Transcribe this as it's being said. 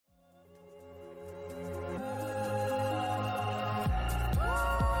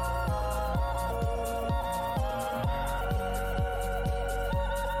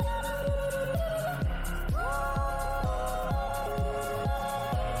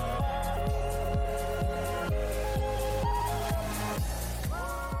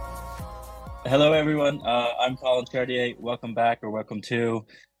Hello, everyone. I'm Colin Chartier. Welcome back or welcome to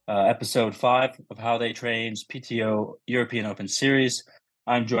episode 5 of How They Train's PTO European Open Series.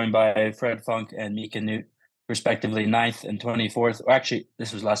 I'm joined by Fred Funk and Mika Newt, respectively 9th and 24th. Or actually,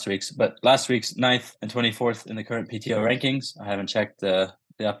 this was last week's, but last week's 9th and 24th in the current PTO rankings. I haven't checked the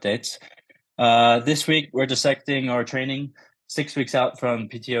updates. This week, we're dissecting our training 6 weeks out from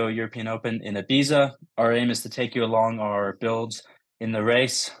PTO European Open in Ibiza. Our aim is to take you along our builds in the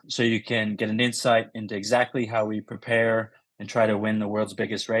race so you can get an insight into exactly how we prepare and try to win the world's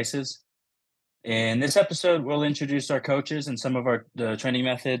biggest races. In this episode, we'll introduce our coaches and some of the training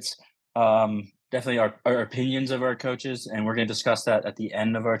methods, definitely our opinions of our coaches, and we're going to discuss that at the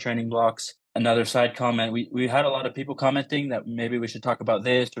end of our training blocks. Another side comment, we had a lot of people commenting that maybe we should talk about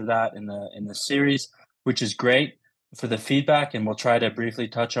this or that in the series, which is great for the feedback, and we'll try to briefly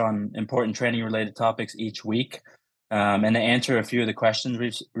touch on important training related topics each week, and to answer a few of the questions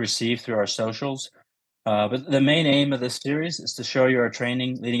we've received through our socials. But the main aim of this series is to show you our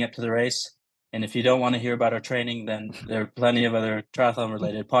training leading up to the race. And if you don't want to hear about our training, then there are plenty of other triathlon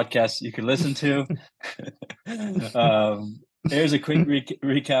related podcasts you can listen to. Here's a quick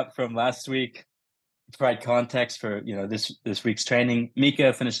recap from last week to provide context for this week's training.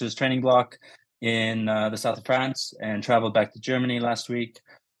 Mika finished his training block in the south of France and traveled back to Germany last week.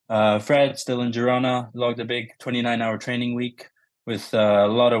 Fred, still in Girona, logged a big 29-hour training week with a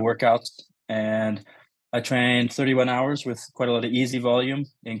lot of workouts. And I trained 31 hours with quite a lot of easy volume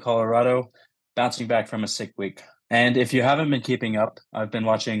in Colorado, bouncing back from a sick week. And if you haven't been keeping up, I've been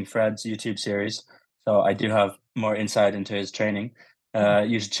watching Fred's YouTube series, so I do have more insight into his training.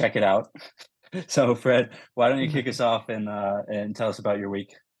 You should check it out. So, Fred, why don't you kick us off and tell us about your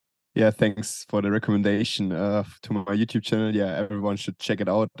week? Yeah, thanks for the recommendation to my YouTube channel. Yeah, everyone should check it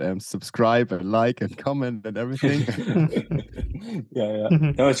out and subscribe and like and comment and everything. Yeah.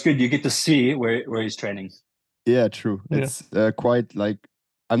 No, it's good. You get to see where he's training. Yeah, true. It's quite like,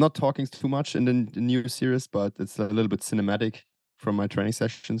 I'm not talking too much in the new series, but it's a little bit cinematic from my training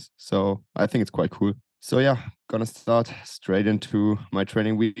sessions. So I think it's quite cool. So yeah, gonna start straight into my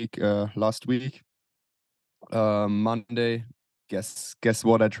training week last week. Monday, guess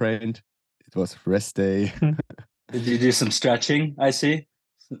what I trained? It was rest day. Did you do some stretching? I see.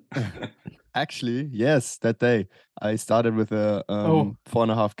 Actually, yes, that day I started with a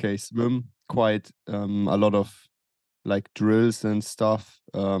 4.5K swim, quite a lot of like drills and stuff.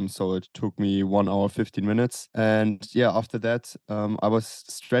 So it took me 1 hour 15 minutes, and yeah, after that I was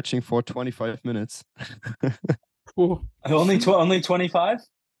stretching for 25 minutes. Only 25?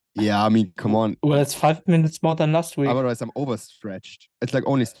 Yeah, I mean, come on. Well, it's 5 minutes more than last week. Otherwise, I'm overstretched. It's like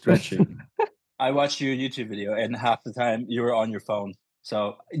only stretching. I watched your YouTube video, and half the time you were on your phone.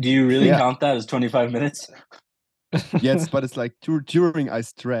 So, do you really count that as 25 minutes? Yes, but it's like during I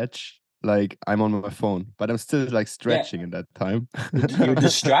stretch, like I'm on my phone, but I'm still like stretching in that time. You're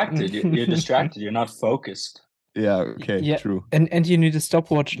distracted. You're distracted. You're not focused. Yeah, okay, true. And you need a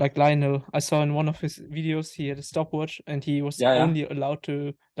stopwatch like Lionel. I saw in one of his videos he had a stopwatch and he was only allowed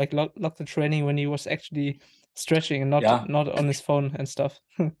to like lock the training when he was actually stretching and not on his phone and stuff.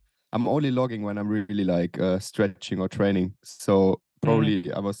 I'm only logging when I'm really like stretching or training. So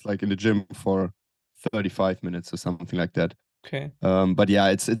probably I was like in the gym for 35 minutes or something like that. Okay. But yeah,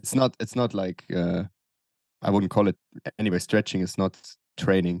 it's not like I wouldn't call it anyway. Stretching is not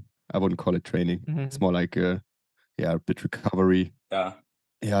training. I wouldn't call it training. It's more like a bit recovery. Yeah,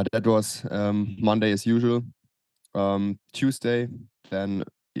 that was Monday as usual. Tuesday, then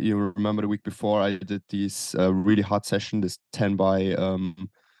you remember the week before I did this really hard session, this 10 by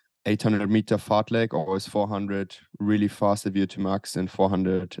 800 meter fartlek, always 400 really fast at VO2 max and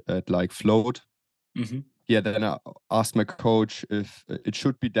 400 at like float. Yeah, then I asked my coach if it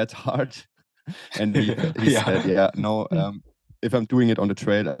should be that hard, and he said, no, if I'm doing it on the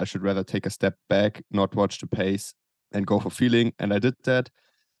trail, I should rather take a step back, not watch the pace, and go for feeling. And I did that.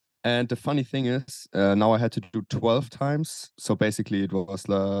 And the funny thing is, now I had to do 12 times. So basically, it was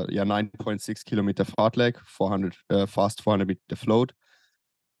 9.6 kilometer fartlek, 400 fast, 400 meter float.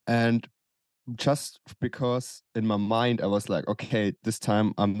 And just because in my mind I was like, okay, this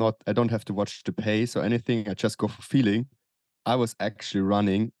time I don't have to watch the pace or anything. I just go for feeling. I was actually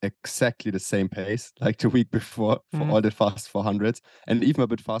running exactly the same pace like the week before for all the fast 400s, and even a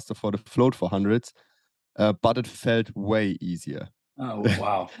bit faster for the float 400s. But it felt way easier. Oh,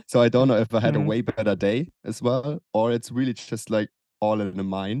 wow. So I don't know if I had a way better day as well, or it's really just like all in the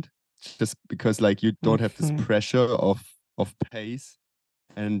mind, just because like you don't have this pressure of pace,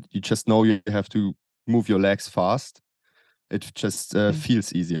 and you just know you have to move your legs fast. It just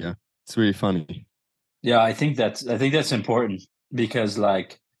feels easier. It's really funny. Yeah, I think that's important because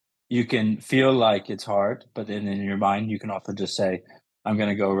like you can feel like it's hard, but then in your mind you can also just say, I'm going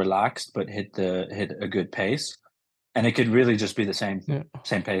to go relaxed, but hit a good pace. And it could really just be the same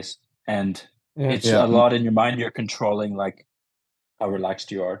pace. And it's a lot in your mind. You're controlling like how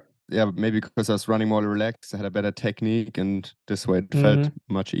relaxed you are. Yeah, maybe because I was running more relaxed, I had a better technique, and this way it felt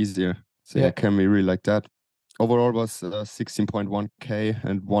much easier. So yeah, it can be really like that. Overall was 16.1K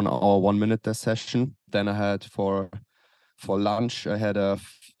and 1 hour, 1 minute that session. Then I had for lunch, I had a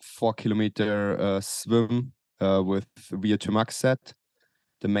 4 kilometer swim with VO2 max set.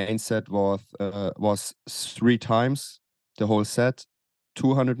 The main set was 3 times the whole set,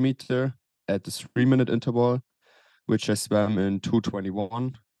 200 meter at the 3-minute interval, which I swam in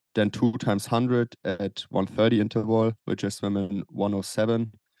 2:21. Then 2 times 100 at 1:30 interval, which I swam in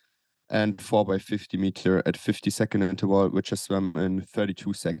 1:07. And 4x50 meter at 50-second interval, which I swam in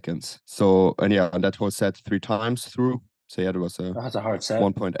 32 seconds. So, and that whole set 3 times through. So yeah, there was that's a hard set.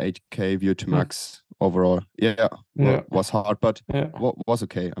 1.8K VO2 max overall. Was hard, but was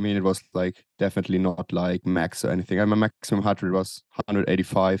okay. I mean, it was like definitely not like max or anything. My maximum heart rate was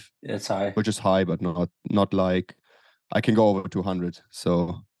 185. It's high, which is high, but not like I can go over 200.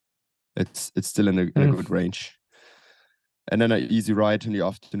 So it's still in a good range. And then an easy ride in the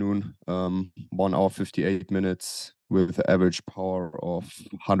afternoon, 1 hour 58 minutes with an average power of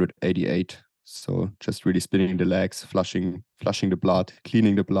 188. So just really spinning the legs, flushing the blood,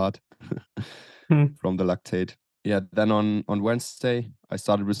 cleaning the blood from the lactate. Yeah, then on Wednesday, I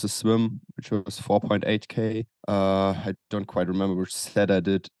started with the swim, which was 4.8K. I don't quite remember which set I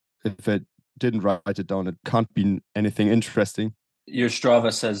did. If I didn't write it down, it can't be anything interesting. Your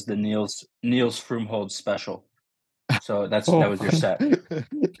Strava says the Niels Froomhold special. So that was your set.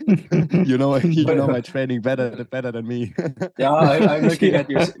 you know my training better than me. Yeah, I'm looking at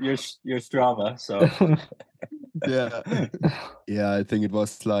your Strava. So yeah, I think it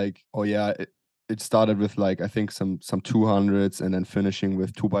was like, it started with like I think some 200s and then finishing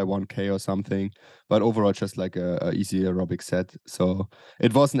with 2x1K or something. But overall, just like a easy aerobic set. So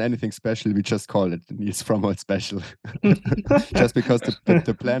it wasn't anything special. We just called it Niels Froomhold special, just because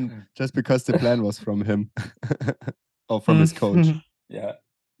the plan was from him or from his coach. Yeah.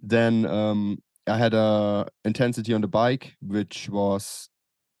 Then I had a intensity on the bike, which was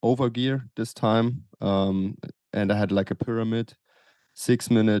over gear this time, and I had like a pyramid.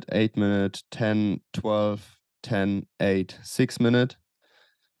 6 minute, 8 minute, 10, 12, 10, 8, 6 minute.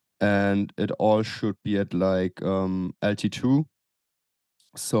 And it all should be at like LT2.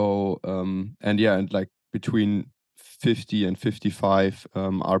 So, and like between 50 and 55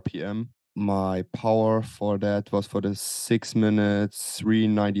 RPM. My power for that was for the 6 minutes,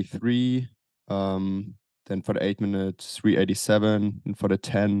 393. Then for the 8 minutes, 387. And for the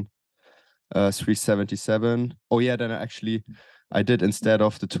 10, 377. Oh yeah, then I did instead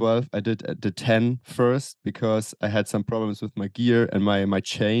of the 12, I did the 10 first because I had some problems with my gear and my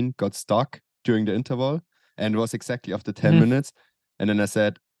chain got stuck during the interval and it was exactly after 10 minutes. And then I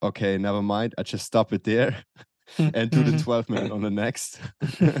said, okay, never mind. I just stop it there and do the 12 minute on the next.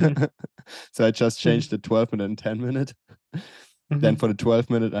 So I just changed the 12 minute and 10 minute. Then for the 12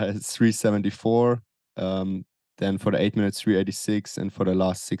 minute, I had 374. Then for the 8 minutes, 386. And for the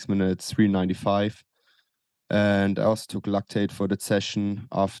last 6 minutes, 395. And I also took lactate for that session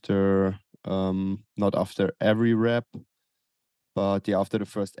after, not after every rep, but yeah, after the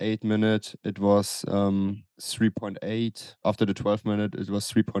first 8 minutes, it was 3.8. After the 12 minute, it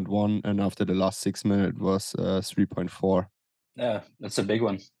was 3.1. And after the last 6 minutes, it was 3.4. Yeah, that's a big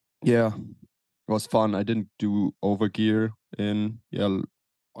one. Yeah, it was fun. I didn't do overgear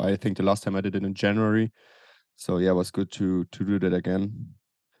I think the last time I did it in January. So yeah, it was good to do that again.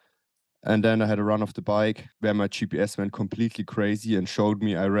 And then I had a run off the bike where my GPS went completely crazy and showed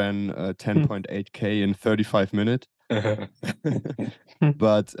me I ran 10.8K in 35 minutes.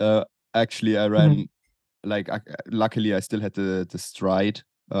 But actually I ran luckily I still had the stride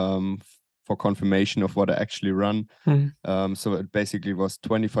for confirmation of what I actually run. So it basically was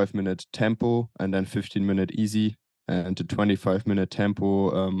 25-minute tempo and then 15-minute easy. And the 25-minute tempo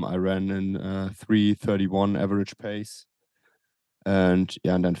I ran in 3:31 average pace. And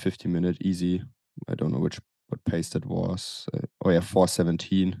then 15-minute easy. I don't know what pace that was.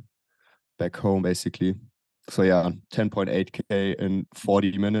 4:17 back home basically. So yeah, 10.8K in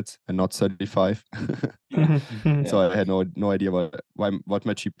 40 minutes and not 35. So I had no idea what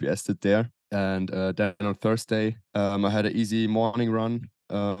my GPS did there. And then on Thursday, I had an easy morning run.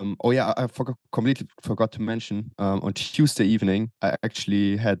 I completely forgot to mention, on Tuesday evening, I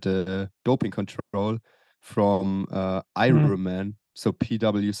actually had a doping control from Ironman, so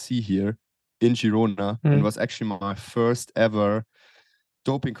PWC here in Girona, and was actually my first ever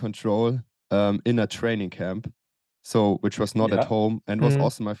doping control in a training camp, so which was not at home, and was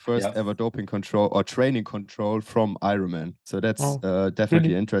also my first ever doping control or training control from Ironman. So that's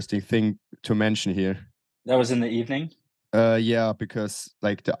definitely an interesting thing to mention here. That was in the evening? Yeah, because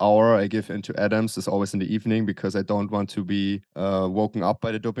like the hour I give into Adams is always in the evening because I don't want to be woken up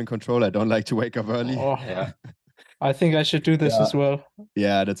by the doping control. I don't like to wake up early. Oh, yeah. I think I should do this as well.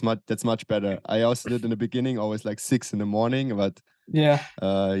 Yeah, that's much better. I also did in the beginning always like 6 a.m, but yeah,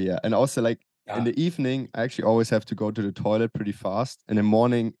 and also like in the evening I actually always have to go to the toilet pretty fast, and in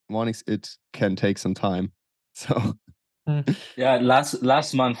mornings it can take some time. So yeah,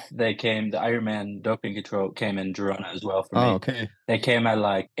 last month the Ironman doping control came in Girona as well for me. Okay. They came at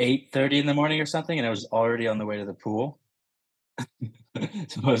like 8:30 in the morning or something, and I was already on the way to the pool.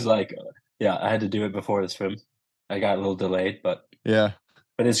 So I was like, I had to do it before the swim. I got a little delayed, but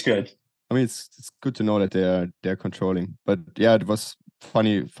it's good. I mean, it's good to know that they're controlling. But yeah, it was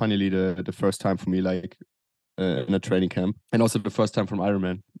funnily the first time for me, like in a training camp, and also the first time from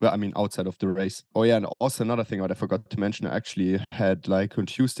Ironman. Well, I mean, outside of the race. Oh yeah, and also another thing that I forgot to mention, I actually had like on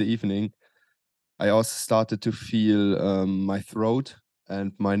Tuesday evening, I also started to feel my throat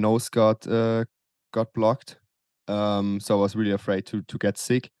and my nose got blocked. So I was really afraid to get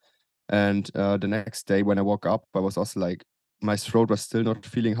sick. And the next day when I woke up, I was also like, my throat was still not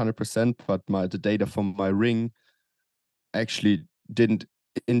feeling 100%, but the data from my ring actually didn't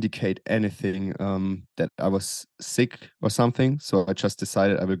indicate anything that I was sick or something. So I just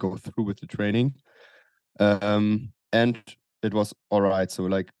decided I will go through with the training. And it was all right. So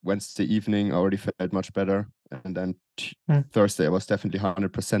like Wednesday evening, I already felt much better. And then Thursday, I was definitely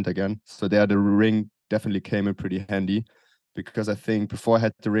 100% again. So there, the ring definitely came in pretty handy, because I think before I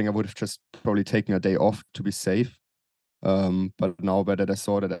had the ring, I would have just probably taken a day off to be safe. But now that I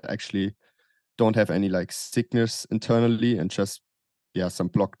saw that I actually don't have any like sickness internally and just some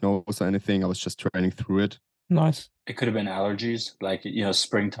blocked nose or anything, I was just training through it. Nice. It could have been allergies, like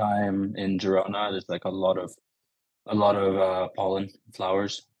springtime in Girona. There's like a lot of pollen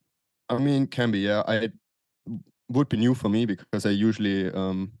flowers. I mean, can be, yeah. I would be new for me because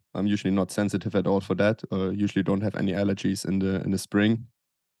I'm usually not sensitive at all for that. Usually don't have any allergies in the spring,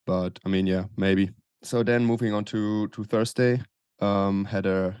 but I mean, yeah, maybe. So then moving on to Thursday, had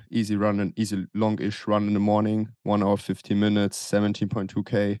a easy long-ish run in the morning, 1 hour 15 minutes,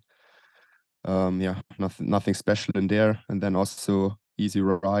 17.2K. Nothing special in there, and then also easy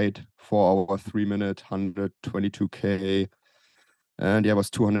ride, 4 hour 3 minute, 122K. And it was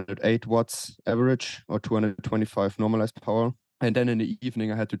 208 watts average or 225 normalized power. And then in the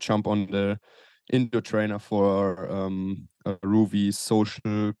evening, I had to jump on the indoor trainer for a Ruby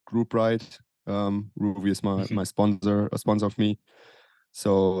social group ride. Ruby is my sponsor, a sponsor of me.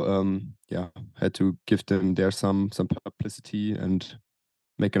 So had to give them there some publicity and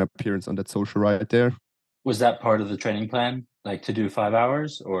make an appearance on that social ride there. Was that part of the training plan, like to do 5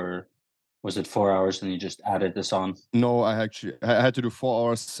 hours, or was it 4 hours and you just added this on? No, I had to do 4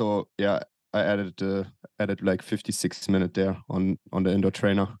 hours. So yeah, I added like 56 minutes there on the indoor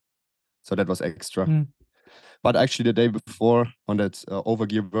trainer. So that was extra. But actually the day before on that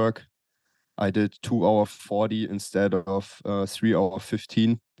overgear work, I did 2 hour 40 instead of 3 hour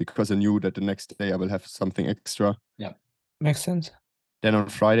 15, because I knew that the next day I will have something extra. Yeah, makes sense. Then on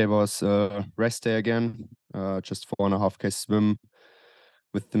Friday was rest day again, just 4.5K swim.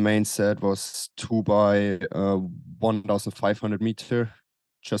 With the main set was 2 by 1,500 meter,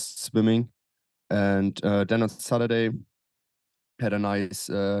 just swimming. And then on Saturday, had a nice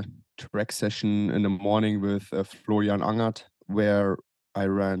track session in the morning with Florian Angert, where I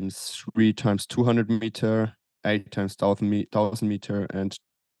ran 3 times 200 meter, 8 times 1,000 meter, and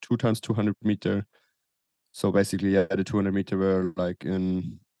 2 times 200 meter. So basically, the 200 meter were like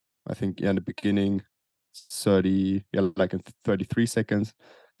in the beginning, 30, like in 33 seconds.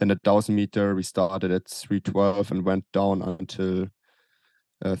 Then the 1,000 meter, we started at 3:12 and went down until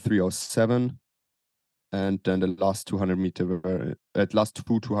 3:07. And then the last 200 meter last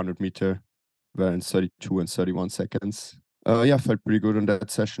 200 meter were in 32 and 31 seconds. Felt pretty good on that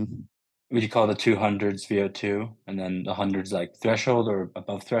session. Would you call the 200s VO2 and then the 100s like threshold or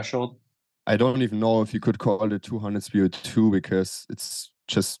above threshold? I don't even know if you could call the 200s VO2, because it's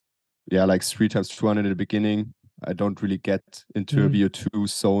just like 3 times 200 at the beginning. I don't really get into a VO2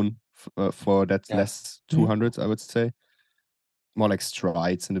 zone for that less 200s, I would say. More like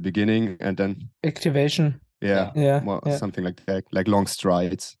strides in the beginning, and then activation. Something like that, like long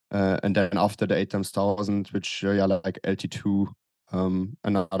strides. And then after the 8 times 1,000, which like LT2,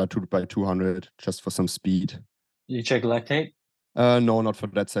 another 2 by 200 just for some speed. Did you check lactate? No, not for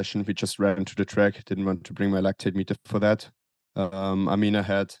that session. We just ran to the track. Didn't want to bring my lactate meter for that. I mean, I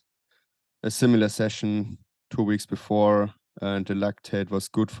had a similar session 2 weeks before, and the lactate was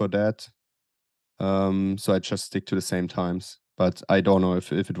good for that. So I just stick to the same times. But I don't know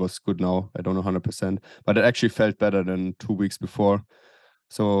if it was good now. I don't know 100%. But it actually felt better than 2 weeks before.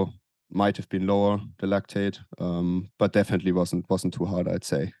 So might have been lower, the lactate, but definitely wasn't too hard, I'd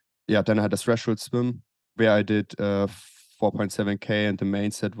say. Yeah, then I had a threshold swim where I did 4.7K, and the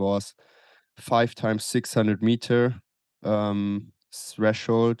main set was 5 times 600 meter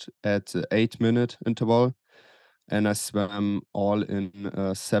threshold at 8-minute interval. And I swam all in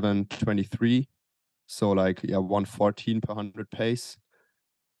 7:23. So like, yeah, 1:14 per 100 pace.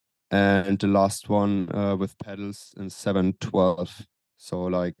 And the last one with pedals in 7:12. So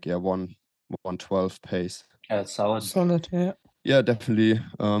like, yeah, 1:12 pace. Yeah, that's solid. Solid, yeah. Yeah, definitely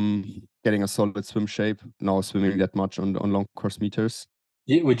getting a solid swim shape. Now swimming that much on long course meters.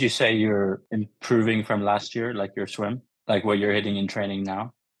 Would you say you're improving from last year, like your swim, like what you're hitting in training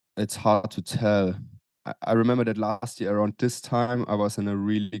now? It's hard to tell. I remember that last year around this time, I was in a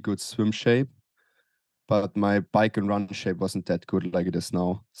really good swim shape, but my bike and run shape wasn't that good like it is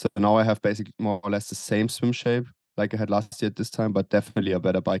now. So now I have basically more or less the same swim shape like I had last year at this time, but definitely a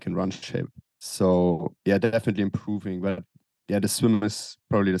better bike and run shape. So yeah, definitely improving. But yeah, the swim is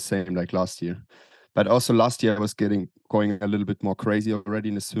probably the same like last year. But also last year I was going a little bit more crazy already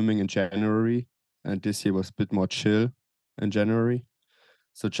in the swimming in January, and this year was a bit more chill in January.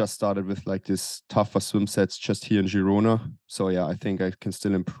 So just started with like this tougher swim sets just here in Girona. So yeah, I think I can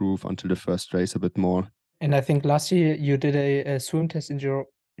still improve until the first race a bit more. And I think last year you did a swim test in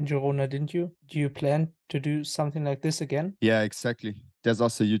Girona, didn't you? Do you plan to do something like this again? Yeah, exactly. There's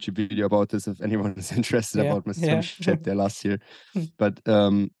also a YouTube video about this if anyone is interested about my swim shape there last year. But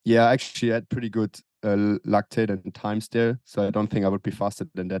yeah, actually I had pretty good lactate and times there. So I don't think I would be faster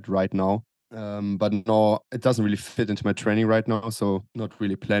than that right now. But no, it doesn't really fit into my training right now. So not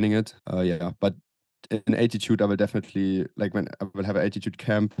really planning it. Yeah, but in altitude, I will definitely, like when I will have an altitude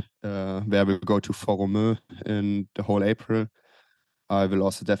camp where we'll go to Font-Romeu in the whole April. I will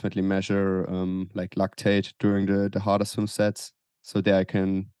also definitely measure like lactate during the harder swim sets. So there I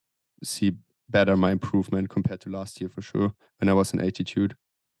can see better my improvement compared to last year for sure when I was in altitude.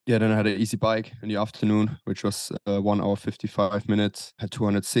 Yeah, then I had an easy bike in the afternoon, which was 1 hour 55 minutes, had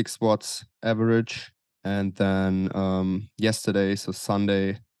 206 watts average. And then yesterday, so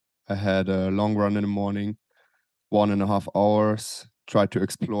Sunday, I had a long run in the morning, 1.5 hours, tried to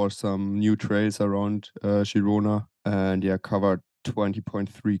explore some new trails around Girona, and yeah, covered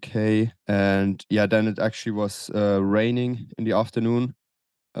 20.3K. And yeah, then it actually was raining in the afternoon,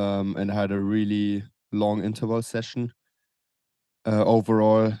 and I had a really long interval session.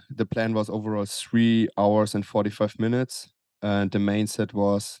 Overall, the plan was overall 3 hours and 45 minutes. And the main set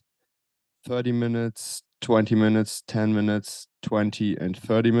was 30 minutes, 20 minutes, 10 minutes, 20, and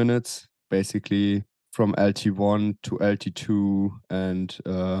 30 minutes. Basically from LT1 to LT2 and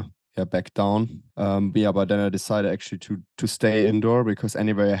yeah, back down. Yeah, but then I decided actually to stay indoor because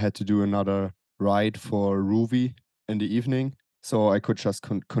anyway I had to do another ride for Ruby in the evening. So I could just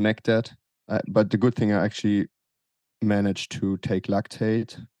connect that. But the good thing, I actually managed to take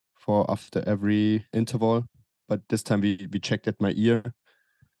lactate for after every interval. But this time we checked at my ear.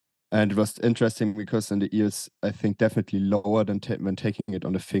 And it was interesting because in the ears, I think definitely lower than when taking it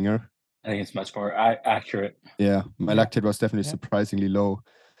on the finger. I think it's much more accurate. Yeah, my lactate was definitely surprisingly low.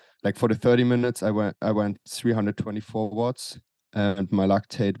 Like for the 30 minutes, I went 324 watts, and my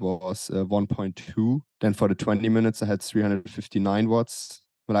lactate was 1.2. Then for the 20 minutes, I had 359 watts.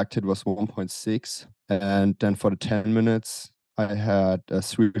 My lactate was 1.6, and then for the 10 minutes, I had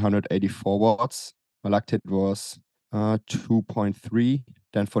 384 watts. My lactate was 2.3.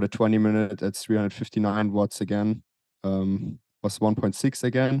 Then for the 20 minutes at 359 watts again, was 1.6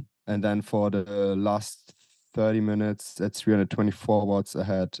 again. And then for the last 30 minutes at 324 watts, I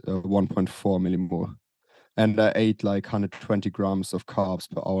had 1.4 millimole. And I ate like 120 grams of carbs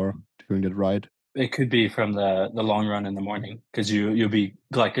per hour during that ride. It could be from the long run in the morning because you'll be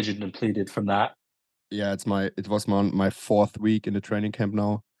glycogen depleted from that. Yeah, it was my 4th week in the training camp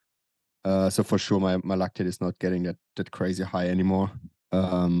now. So for sure my lactate is not getting that crazy high anymore.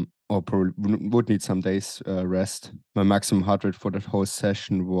 Or probably would need some days rest. My maximum heart rate for that whole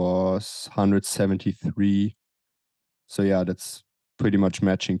session was 173. So yeah, that's pretty much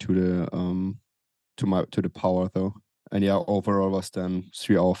matching to the power though. And yeah, overall was then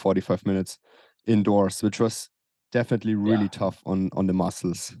 3 hour 45 minutes indoors, which was definitely really tough on the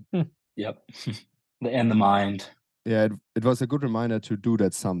muscles. Yep. And the mind. Yeah, it was a good reminder to do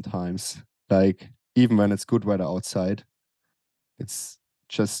that sometimes. Like even when it's good weather outside, it's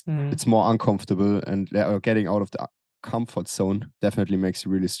just it's more uncomfortable, and getting out of the comfort zone definitely makes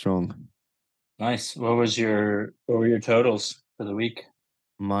you really strong. Nice. What were your totals for the week?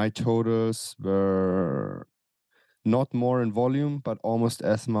 My totals were not more in volume, but almost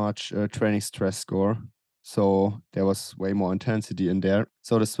as much training stress score. So there was way more intensity in there.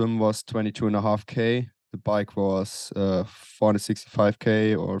 So the swim was 22.5K. The bike was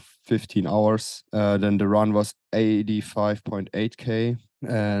 465K or 15 hours. Then the run was 85.8K.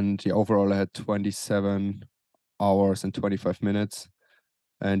 And overall I had 27 hours and 25 minutes.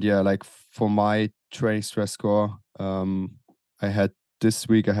 And yeah, like for my training stress score, I had last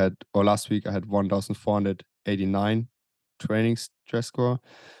week I had 1,489 training stress score.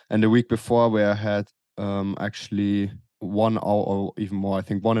 And the week before where I had actually 1 hour or even more, I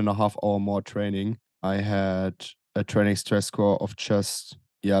think 1.5 hour more training, I had a training stress score of just,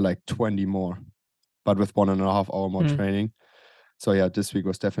 like 20 more, but with 1.5 hour more training. So yeah, this week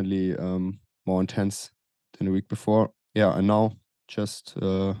was definitely more intense than the week before. Yeah, and now just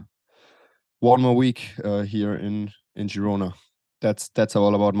one more week here in Girona. That's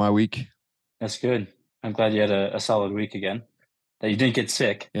all about my week. That's good. I'm glad you had a solid week again. That you didn't get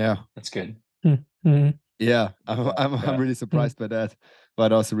sick. Yeah, that's good. Yeah, I'm really surprised by that,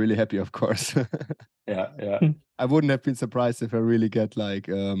 but also really happy, of course. Yeah. I wouldn't have been surprised if I really get like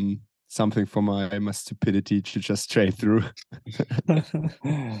something for my stupidity to just train through.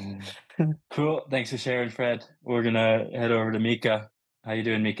 Cool. Thanks for sharing, Fred. We're gonna head over to Mika. How you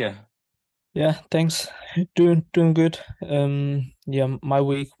doing, Mika? Yeah, thanks. Doing good. Yeah, my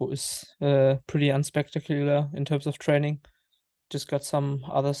week was pretty unspectacular in terms of training. Just got some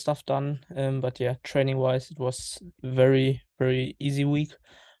other stuff done. But yeah, training wise, it was very, very easy week.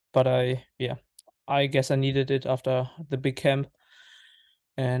 But I guess I needed it after the big camp.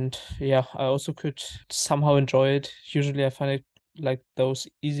 And yeah, I also could somehow enjoy it. Usually I find it like those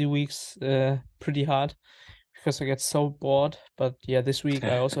easy weeks pretty hard because I get so bored. But yeah, this week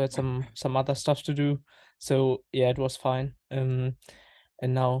I also had some other stuff to do. So yeah, it was fine. And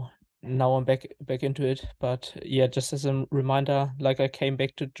now I'm back into it. But yeah, just as a reminder, like I came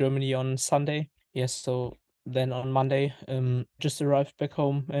back to Germany on Sunday. Yes, so then on Monday, just arrived back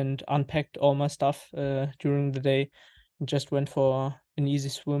home and unpacked all my stuff during the day. Just went for an easy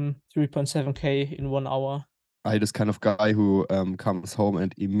swim, 3.7K in 1 hour. Are you this kind of guy who comes home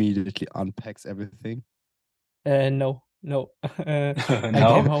and immediately unpacks everything? No. I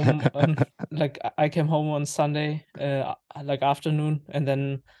came home on I came home on Sunday, like afternoon, and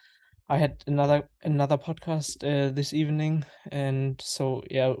then I had another podcast this evening, and so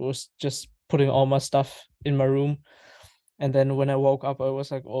yeah, it was just putting all my stuff in my room. And then when I woke up, I was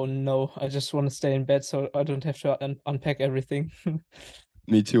like, oh no, I just want to stay in bed so I don't have to unpack everything.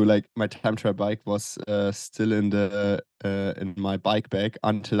 Me too. Like my time trial bike was still in my bike bag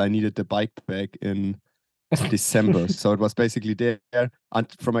until I needed the bike bag in December. So it was basically there. And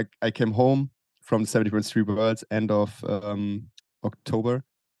I came home from the 70.3 Worlds end of October,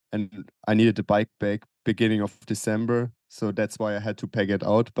 and I needed the bike bag beginning of December. So that's why I had to pack it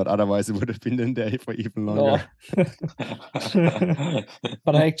out. But otherwise, it would have been in there for even longer.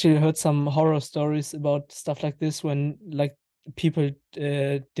 But I actually heard some horror stories about stuff like this when like people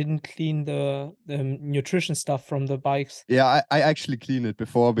didn't clean the nutrition stuff from the bikes. Yeah, I actually cleaned it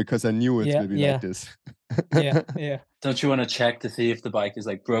before because I knew it would be like this. Yeah. Don't you want to check to see if the bike is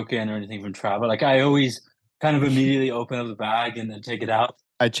like broken or anything from travel? Like I always kind of immediately open up the bag and then take it out.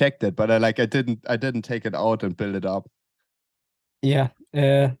 I checked it, but I didn't take it out and build it up. Yeah.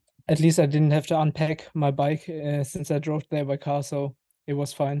 At least I didn't have to unpack my bike since I drove there by car, so it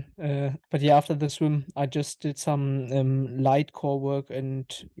was fine. But yeah, after the swim, I just did some light core work and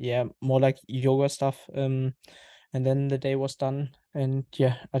yeah, more like yoga stuff. And then the day was done. And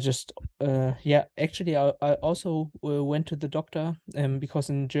yeah, I just actually I also went to the doctor because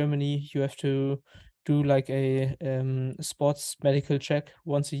in Germany you have to do like a sports medical check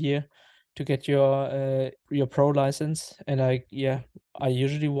once a year to get your pro license. And I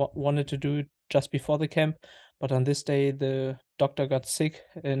usually wanted to do it just before the camp, but on this day the doctor got sick,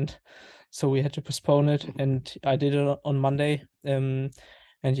 and so we had to postpone it. And I did it on Monday. And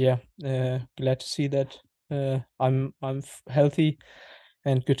yeah, glad to see that I'm healthy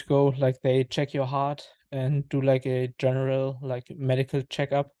and good to go. Like they check your heart and do like a general like medical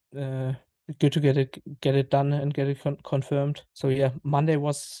checkup. Good to get it done and get it confirmed. So yeah, Monday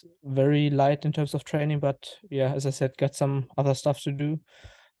was very light in terms of training, but yeah, as I said, got some other stuff to do.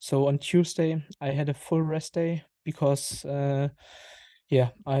 So on Tuesday I had a full rest day because I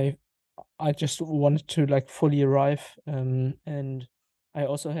just wanted to like fully arrive, and I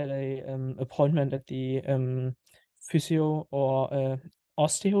also had a appointment at the physio or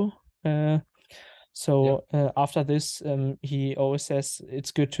osteo. So after this, he always says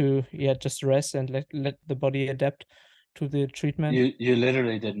it's good to just rest and let the body adapt to the treatment. You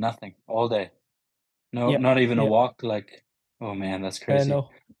literally did nothing all day. No, not even a walk. Like, oh man, that's crazy.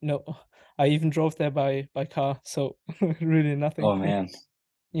 No. I even drove there by car, so really nothing. Oh man.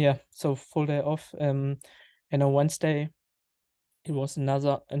 Yeah, so full day off. And on Wednesday, it was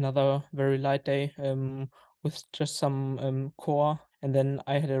another very light day with just some core, and then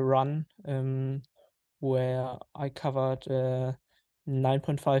I had a run where I covered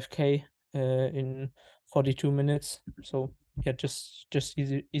 9.5K in 42 minutes. So yeah, just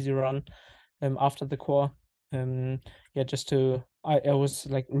easy run after the core. Just to I was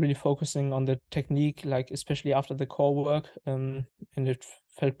like really focusing on the technique, like especially after the core work, and it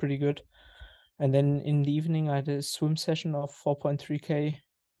felt pretty good. And then in the evening, I had a swim session of 4.3K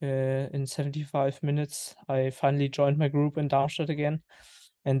in 75 minutes. I finally joined my group in Darmstadt again,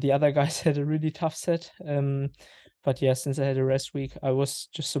 and the other guys had a really tough set. But yeah, since I had a rest week, I was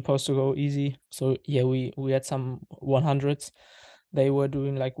just supposed to go easy. So yeah, we had some 100s. They were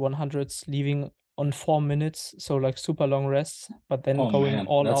doing like 100s, leaving on 4 minutes, so like super long rests, but then going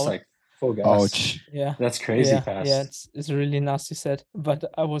all that's out. Like full gas. Ouch. Yeah, that's crazy fast. Yeah, it's a really nasty set, but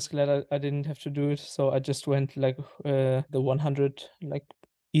I was glad I didn't have to do it. So I just went like the 100 like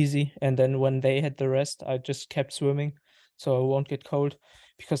easy, and then when they had the rest, I just kept swimming, so I won't get cold.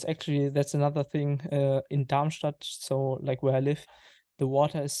 Because actually, that's another thing in Darmstadt. So like where I live, the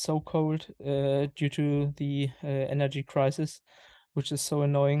water is so cold due to the energy crisis, which is so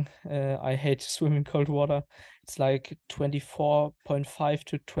annoying. I hate to swim in cold water. It's like 24.5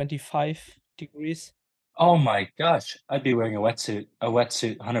 to 25 degrees. Oh my gosh, I'd be wearing a wetsuit,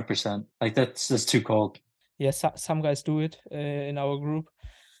 100%. Like that's too cold. Yeah, some guys do it in our group,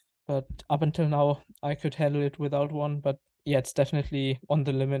 but up until now, I could handle it without one. But yeah, it's definitely on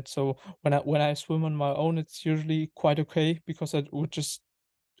the limit. So when I swim on my own, it's usually quite okay because I would just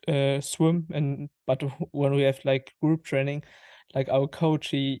swim. But when we have like group training, like our coach,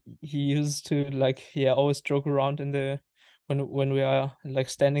 he used to like always joke around in the when we are like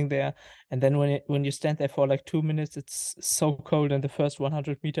standing there, and then when you stand there for like 2 minutes, it's so cold, and the first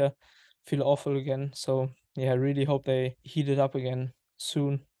 100 meter feel awful again. So yeah, I really hope they heat it up again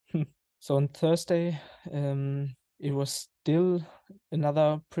soon. So on Thursday, it was still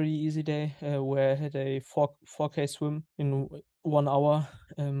another pretty easy day where I had a 4K swim in 1 hour.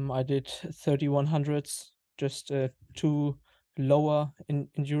 I did 3100s, just 2 lower in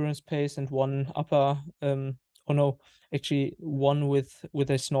endurance pace and 1 upper. Oh no, actually 1 with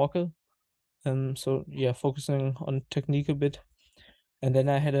a snorkel. So yeah, focusing on technique a bit. And then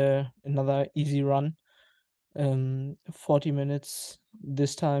I had another easy run, 40 minutes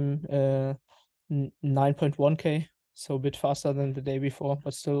this time, 9.1K, so a bit faster than the day before,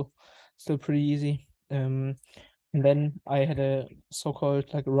 but still pretty easy. And then I had a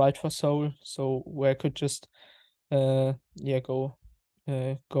so-called like ride for soul, so where I could just go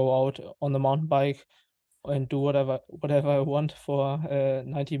out on the mountain bike and do whatever I want for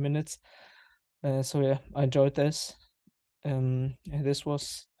 90 minutes. So yeah, I enjoyed this. And this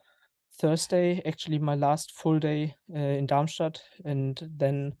was Thursday, actually my last full day in Darmstadt, and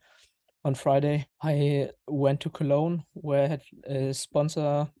then on Friday I went to Cologne where I had a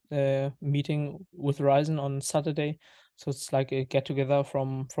sponsor meeting with Ryzen on Saturday. So it's like a get together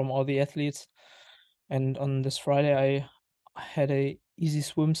from all the athletes. And on this Friday I had a easy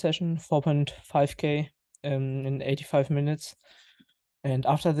swim session, 4.5K in 85 minutes. And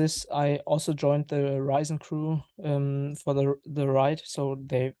after this, I also joined the Ryzen crew for the ride. So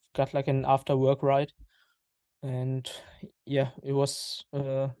they got like an after work ride, and yeah, it was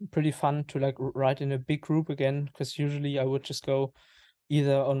pretty fun to like ride in a big group again. Because usually I would just go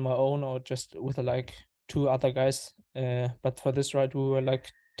either on my own or just with like 2 other guys. But for this ride, we were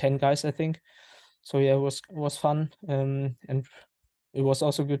like 10 guys, I think. So yeah, it was fun. And it was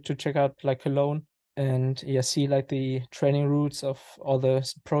also good to check out like Cologne and see like the training routes of all the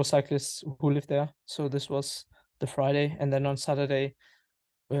pro cyclists who live there. So this was the Friday, and then on Saturday,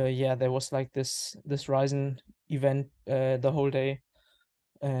 there was like this Ryzen event the whole day,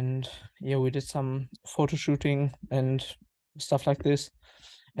 and we did some photo shooting and stuff like this,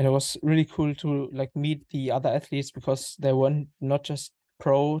 and it was really cool to like meet the other athletes because they weren't not just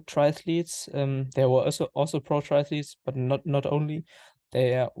pro triathletes. There were also pro triathletes, but not only.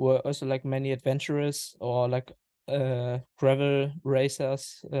 There were also like many adventurers or like gravel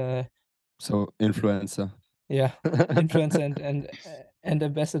racers. So influencer. Yeah, influencer and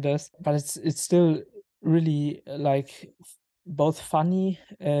ambassadors. But it's still really like both funny,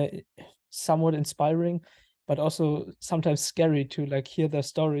 somewhat inspiring, but also sometimes scary to like hear their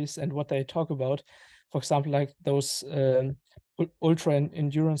stories and what they talk about. For example, like those ultra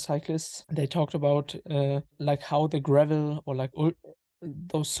endurance cyclists, they talked about like how the gravel or like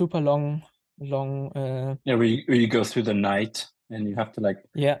those super long where you go through the night and you have to like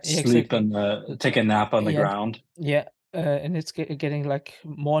sleep exactly. and take a nap on the ground. And it's getting like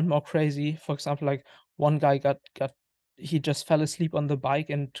more and more crazy. For example, like one guy he just fell asleep on the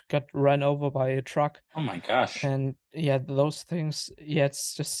bike and got run over by a truck. Oh my gosh. And those things,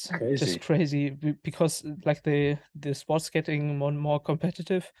 it's just crazy because like the sport's getting more and more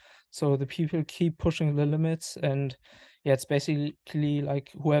competitive, so the people keep pushing the limits, and it's basically like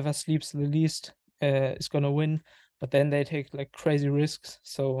whoever sleeps the least is gonna win, but then they take like crazy risks.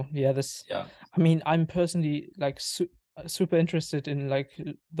 So I mean, I'm personally like super interested in like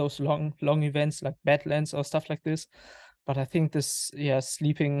those long events like Badlands or stuff like this, but I think this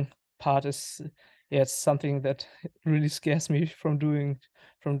sleeping part is it's something that really scares me from doing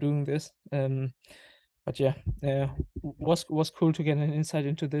this. But was cool to get an insight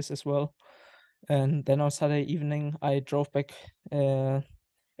into this as well. And then on Saturday evening, I drove back,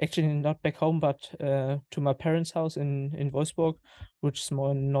 actually not back home, but to my parents' house in Wolfsburg, which is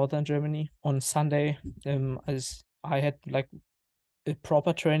more in northern Germany. On Sunday, as I had like a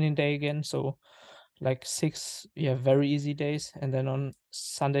proper training day again, so like 6 very easy days, and then on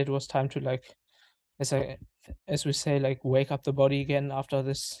Sunday it was time to like, as we say, like wake up the body again after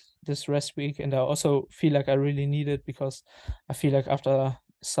this rest week. And I also feel like I really need it, because I feel like after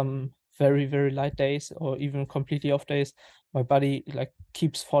some very, very light days or even completely off days, my body like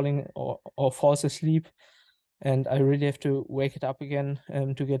keeps falling or falls asleep, and I really have to wake it up again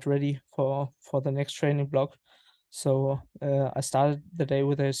to get ready for the next training block. So I started the day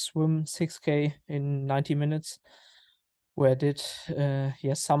with a swim 6K in 90 minutes, where I did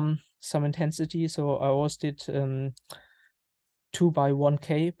some intensity. So I always did 2 by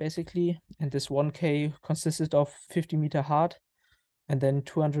 1K basically, and this 1K consisted of 50-meter hard and then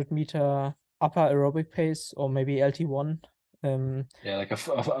 200-meter upper aerobic pace, or maybe LT1. Like a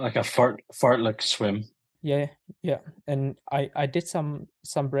fartlek swim. Yeah, and I did some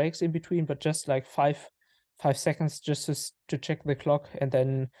breaks in between, but just like 5 seconds just to check the clock, and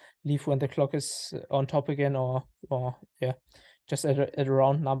then leave when the clock is on top again, or just at a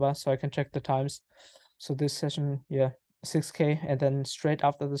round number so I can check the times. So this session, 6K, and then straight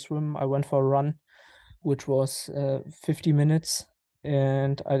after the swim I went for a run, which was 50 minutes,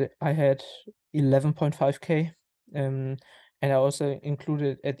 and I had 11.5K, and I also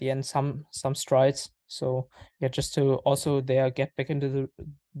included at the end some strides. So just to also there get back into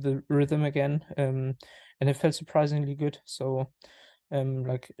the rhythm again, and it felt surprisingly good. So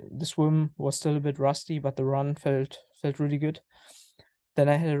like the swim was still a bit rusty, but the run felt really good. Then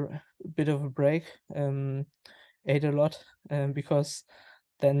I had a bit of a break, ate a lot, because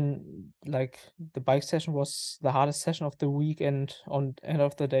then like the bike session was the hardest session of the week and on end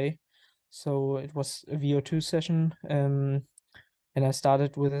of the day. So it was a VO2 session, and I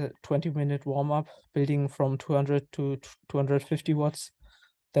started with a 20-minute warm-up, building from 200 to 250 watts.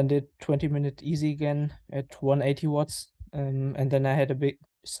 Then did 20-minute easy again at 180 watts, and then I had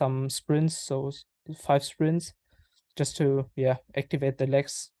some sprints, so 5 sprints, just to activate the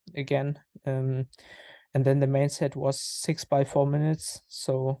legs again. And then the main set was 6 by 4 minutes,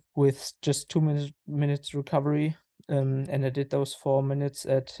 so with just 2 minutes recovery. And I did those 4 minutes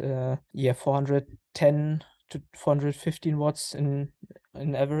at 410 to 415 watts in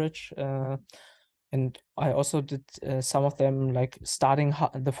average. And I also did some of them like starting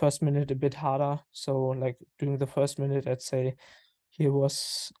the first minute a bit harder. So like during the first minute, I'd say here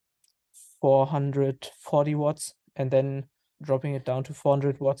was 440 watts, and then dropping it down to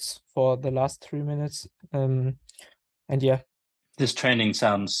 400 watts for the last 3 minutes. And this training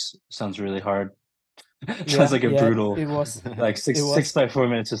sounds really hard. Sounds like a brutal. It was like 6 by 4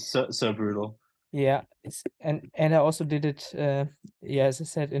 minutes is so brutal. And I also did it as I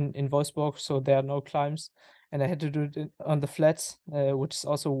said in Wolfsburg, so there are no climbs, and I had to do it on the flats, which is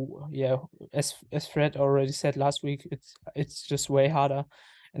also as Fred already said last week, it's just way harder.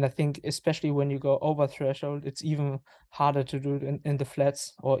 And I think especially when you go over threshold, it's even harder to do it in the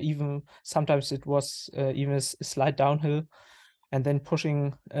flats, or even sometimes it was even a slight downhill, and then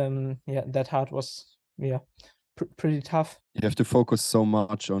pushing that hard was pretty tough. You have to focus so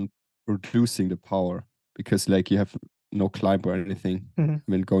much on reducing the power, because like you have no climb or anything. I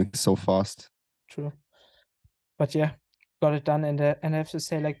mean, going so fast. True. But got it done, and I have to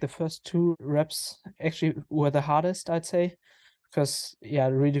say, like the first 2 reps actually were the hardest, I'd say, because I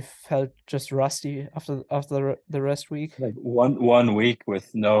really felt just rusty after the rest week. Like one week with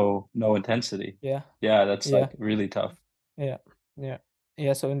no intensity. Yeah. That's like really tough. Yeah.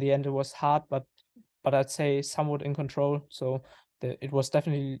 So in the end, it was hard, but I'd say somewhat in control. So it was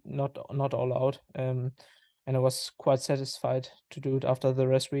definitely not all out. And I was quite satisfied to do it after the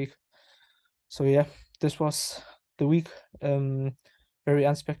rest week. So yeah, this was the week. Very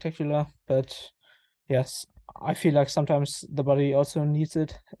unspectacular, but yes, I feel like sometimes the body also needs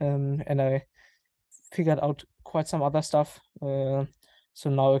it. And I figured out quite some other stuff. So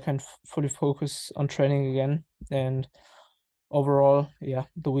now I can fully focus on training again. And overall,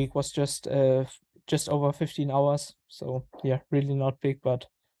 the week was just over 15 hours. So really not big, but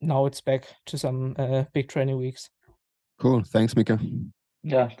now it's back to some big training weeks. Cool. Thanks, Mika.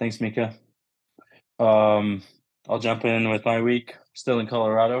 Yeah, thanks, Mika. I'll jump in with my week. Still in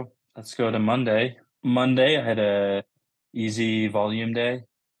Colorado. Let's go to Monday. Monday, I had a easy volume day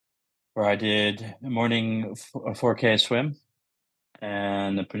where I did a morning a 4K swim,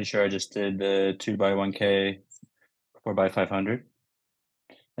 and I'm pretty sure I just did the 2x1K 4x500.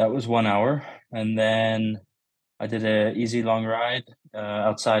 That was 1 hour, and then I did a easy long ride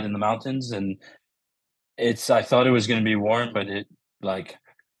outside in the mountains, and I thought it was going to be warm, but it like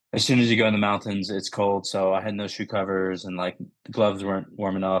as soon as you go in the mountains, it's cold. So I had no shoe covers, and like the gloves weren't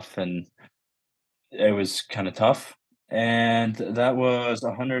warm enough, and it was kind of tough. And that was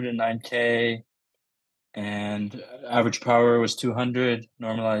 109K, and average power was 200,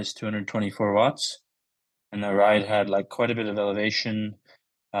 normalized 224 watts. And the ride had like quite a bit of elevation,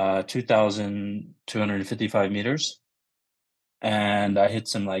 2,255 meters. And I hit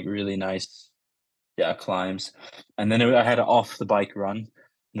some like really nice, climbs. And then I had an off the bike run, and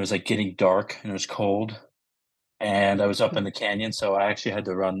it was like getting dark and it was cold. And I was up in the canyon, so I actually had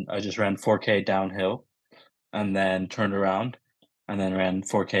to run. I just ran 4K downhill and then turned around and then ran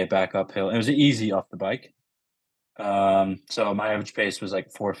 4K back uphill. It was easy off the bike. So my average pace was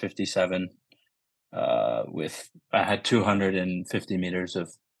like 4:57. I had 250 meters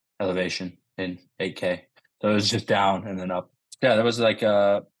of elevation in 8K. So it was just down and then up. Yeah, that was like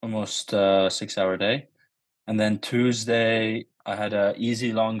almost 6 hour day. And then Tuesday I had a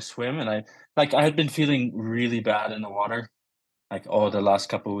easy long swim, and I had been feeling really bad in the water like all the last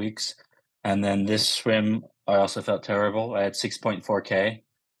couple of weeks. And then this swim I also felt terrible. I had 6.4K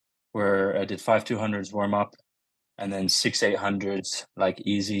where I did 5 200s warm up and then 6 800s like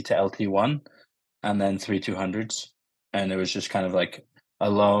easy to LT1 and then 3 200s. And it was just kind of like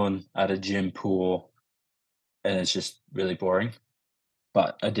alone at a gym pool, and it's just really boring.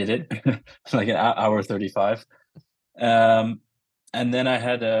 But I did it like an hour 35. And then I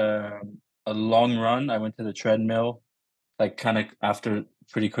had a long run. I went to the treadmill, like kind of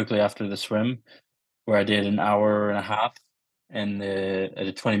pretty quickly after the swim, where I did an hour and a half and at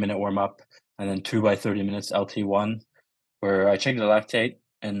a 20-minute warm up, and then 2 by 30 minutes LT1, where I checked the lactate,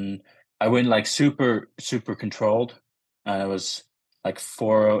 and I went like super controlled, and it was like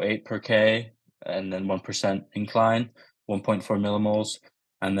 408 per K, and then 1% incline, 1.4 millimoles,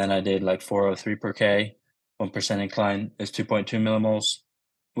 and then I did like 403 per K, 1% incline is 2.2 millimoles,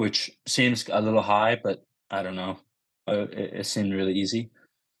 which seems a little high, but I don't know. It seemed really easy.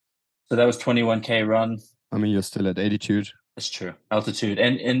 So that was 21K run. I mean, you're still at altitude. That's true. Altitude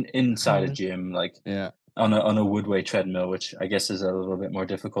and inside a gym, like on a woodway treadmill, which I guess is a little bit more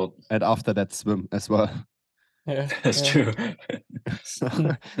difficult. And after that swim as well. Yeah, that's true.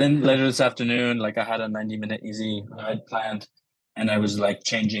 Then later this afternoon, like I had a 90-minute easy ride planned, and I was like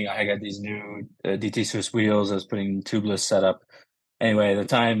changing. I got these new DT Swiss wheels. I was putting tubeless setup. Anyway, the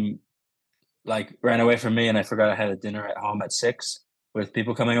time like ran away from me, and I forgot I had a dinner at home at 6 with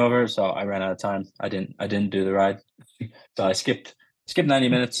people coming over, so I ran out of time. I didn't do the ride, so I skipped 90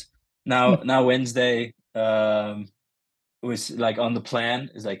 minutes. Now Wednesday was like on the plan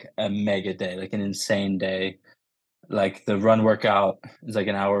is like a mega day, like an insane day. Like the run workout is like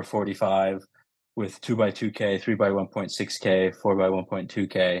an hour 45 with 2x2K, 3x1.6K,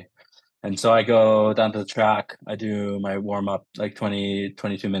 4x1.2K. And so I go down to the track, I do my warm up like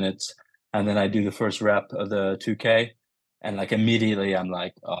 22 minutes, and then I do the first rep of the 2K. And like immediately I'm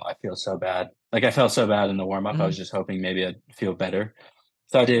like, oh, I feel so bad. Like I felt so bad in the warm up. I was just hoping maybe I'd feel better.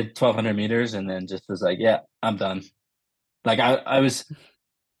 So I did 1,200 meters and then just was like, yeah, I'm done. Like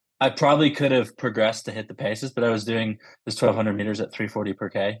I probably could have progressed to hit the paces, but I was doing this 1,200 meters at 340 per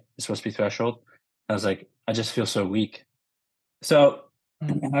K. It's supposed to be threshold. I was like, I just feel so weak. So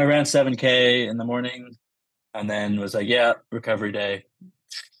I ran 7K in the morning and then was like, yeah, recovery day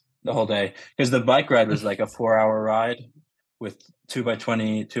the whole day. Because the bike ride was like a 4 hour ride with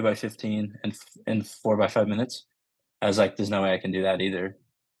 2x20, 2x15, and 4x5 minutes. I was like, there's no way I can do that either.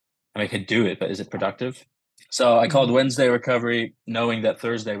 I mean, I could do it, but is it productive? So I called Wednesday recovery, knowing that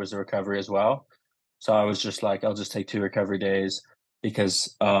Thursday was a recovery as well. So I was just like, I'll just take 2 recovery days,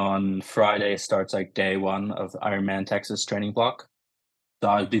 because on Friday starts like day 1 of Ironman Texas training block. So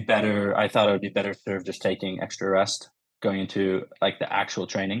I thought I would be better served just taking extra rest going into like the actual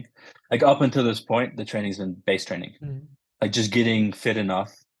training. Like up until this point, the training's been base training, like just getting fit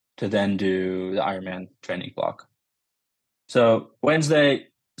enough to then do the Ironman training block. So Wednesday,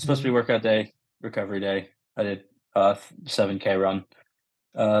 supposed to be workout day, recovery day. I did a 7K run.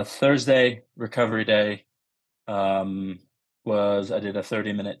 Thursday, recovery day, I did a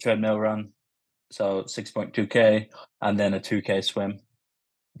 30-minute treadmill run, so 6.2K, and then a 2K swim.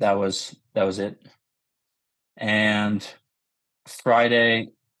 That was it. And Friday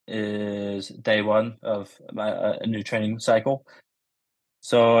is day 1 of a new training cycle.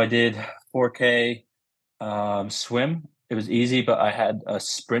 So I did 4K swim. It was easy, but I had a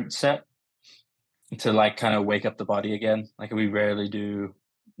sprint set to like kind of wake up the body again. Like we rarely do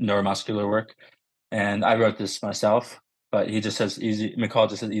neuromuscular work. And I wrote this myself, but he just says easy. McCall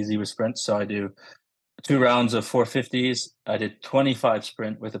just says easy with sprints. So I do 2 rounds of 450s. I did 25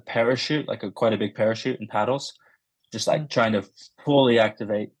 sprint with a parachute, like quite a big parachute and paddles, just like trying to fully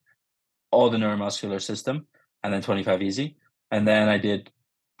activate all the neuromuscular system, and then 25 easy. And then I did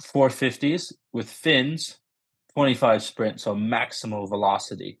 450s with fins, 25 sprint, so maximal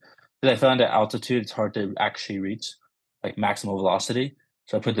velocity. Because I found at altitude, it's hard to actually reach like maximal velocity.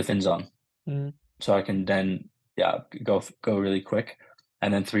 So I put the fins on. So I can then, go really quick.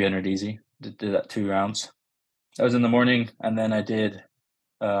 And then 300 easy. Did that 2 rounds. That was in the morning. And then I did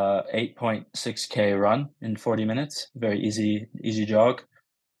 8.6K run in 40 minutes. Very easy jog.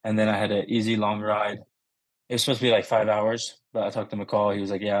 And then I had an easy long ride. It was supposed to be like 5 hours, but I talked to McCall. He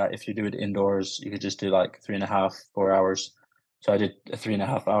was like, yeah, if you do it indoors, you could just do like 3.5, 4 hours. So I did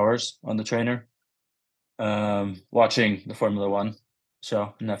 3.5 hours on the trainer, watching the Formula One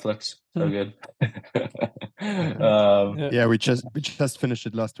show, Netflix. So good. Yeah, we just finished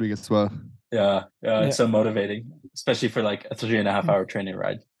it last week as well. Yeah, it's so motivating, especially for like a 3.5 hour training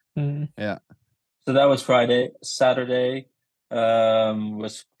ride. Yeah. So that was Friday. Saturday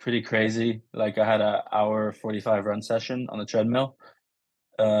was pretty crazy. Like I had an hour 45 run session on the treadmill.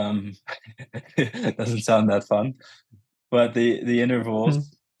 It doesn't sound that fun, but the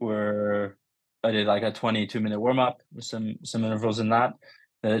intervals were, I did like a 22-minute warm up with some intervals in that.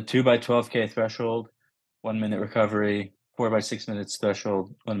 The 2x12K threshold, 1 minute recovery, 4x6 minutes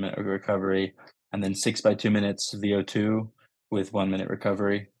threshold, 1 minute recovery, and then 6x2 minutes VO2 with 1 minute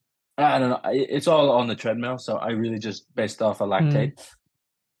recovery. I don't know. It's all on the treadmill, so I really just based off a lactate,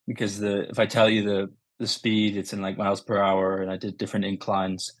 because if I tell you the speed, it's in like miles per hour, and I did different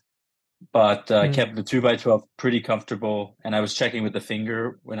inclines. But I kept the 2x12 pretty comfortable, and I was checking with the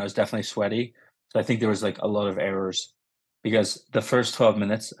finger when I was definitely sweaty. So I think there was like a lot of errors, because the first 12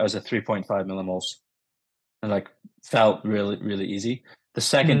 minutes I was at 3.5 millimoles, and like felt really, really easy. The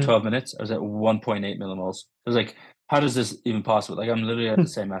second 12 minutes I was at 1.8 millimoles. I was like, how does this even possible? Like I'm literally at the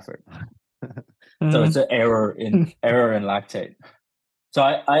same effort. So it's an error in lactate. So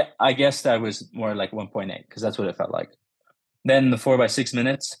I guessed I was more like 1.8, because that's what it felt like. Then the 4x6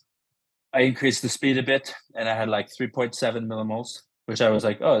 minutes, I increased the speed a bit, and I had like 3.7 millimoles, which I was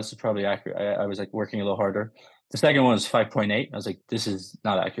like, oh, this is probably accurate. I was like working a little harder. The second one was 5.8. I was like, this is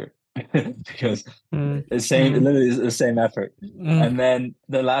not accurate, because literally the same effort. And then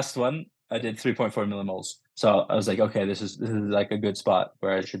the last one, I did 3.4 millimoles. So I was like, okay, this is like a good spot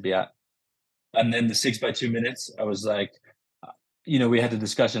where I should be at. And then the 6x2 minutes, I was like, we had a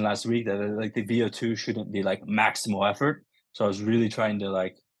discussion last week that like the VO2 shouldn't be like maximal effort. So I was really trying to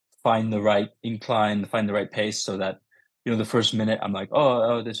like find the right incline, find the right pace, so that, the first minute I'm like,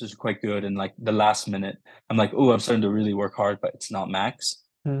 oh, this is quite good. And like the last minute, I'm like, oh, I'm starting to really work hard, but it's not max.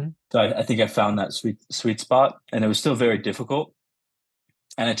 So I think I found that sweet spot, and it was still very difficult.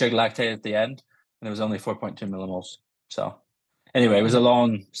 And I checked lactate at the end, and it was only 4.2 millimoles. So anyway, it was a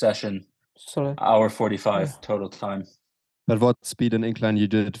long session, hour 45 total time. But what speed and incline you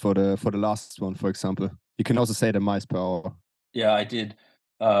did for the last one, for example? You can also say the miles per hour. Yeah, I did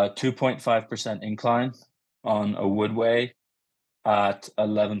 2.5% incline on a woodway at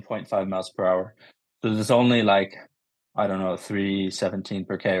 11.5 miles per hour. So there's only like, I don't know, 317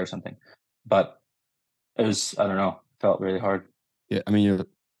 per K or something. But it was, I don't know, felt really hard. Yeah, I mean, you're,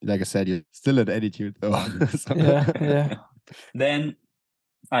 like I said, you're still at attitude though. So. Yeah. Then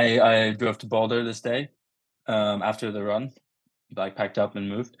I drove to Boulder this day after the run, like packed up and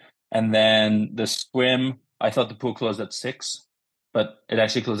moved. And then the swim, I thought the pool closed at 6, but it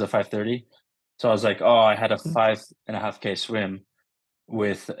actually closed at 5:30. So I was like, oh, I had a 5.5K swim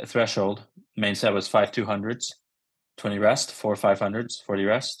with a threshold. Main set was 5 200s, 20 rest, 4 500s, 40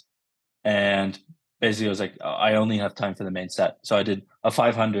 rest. And basically, I was like, I only have time for the main set. So I did a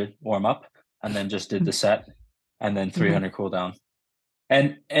 500 warm up and then just did the set and then 300 cool down.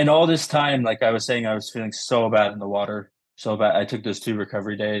 And all this time, like I was saying, I was feeling so bad in the water, so bad. I took those 2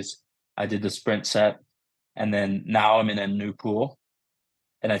 recovery days. I did the sprint set. And then now I'm in a new pool.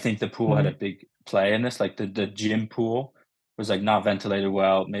 And I think the pool had a big play in this. Like the gym pool was like not ventilated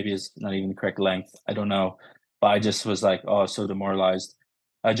well. Maybe it's not even the correct length. I don't know. But I just was like, oh, so demoralized.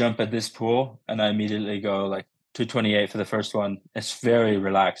 I jump at this pool and I immediately go like 228 for the first one. It's very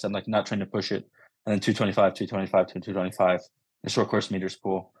relaxed. I'm like not trying to push it. And then 225, 225 to 225, the short course meters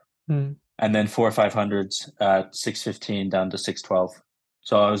pool. And then 4 500s at 615 down to 612.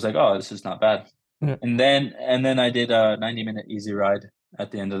 So I was like, oh, this is not bad. And then I did a 90-minute easy ride at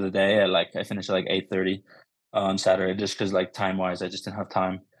the end of the day. I finished at like 8:30 on Saturday, just because like time wise, I just didn't have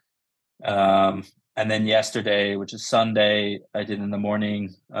time. And then yesterday, which is Sunday, I did in the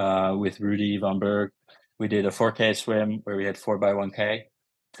morning with Rudy von Berg. We did a 4K swim where we had 4x1K,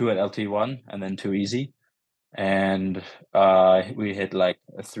 2 at LT1 and then 2 easy. And we hit like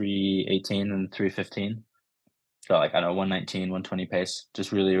a 318 and 315. So like, I don't know, 119, 120 pace,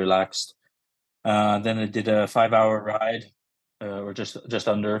 just really relaxed. Then I did a 5-hour ride, or just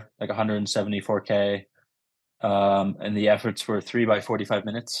under, like 174K. And the efforts were 3x45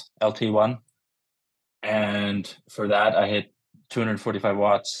 minutes, LT1. And for that, I hit 245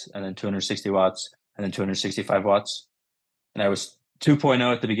 watts and then 260 watts and then 265 watts. And I was 2.0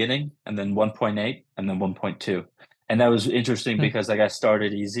 at the beginning and then 1.8 and then 1.2. And that was interesting because like I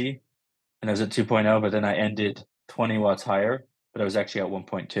started easy and I was at 2.0, but then I ended 20 watts higher, but I was actually at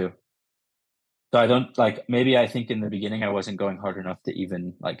 1.2. So I don't like, maybe I think in the beginning I wasn't going hard enough to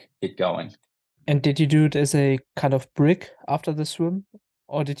even like get going. And did you do it as a kind of brick after the swim,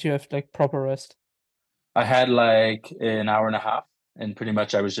 or did you have like proper rest? I had like an hour and a half, and pretty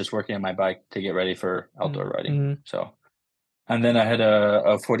much I was just working on my bike to get ready for outdoor riding. So, and then I had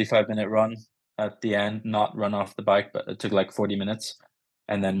a 45-minute run at the end, not run off the bike, but it took like 40 minutes,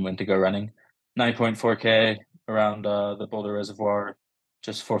 and then went to go running. 9.4K around the Boulder Reservoir,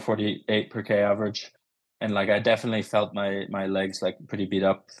 just 448 per K average. And like I definitely felt my legs like pretty beat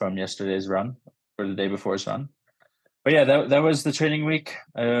up from yesterday's run or the day before's run. But yeah, that was the training week.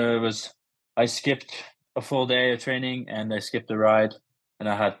 I skipped a full day of training and I skipped a ride, and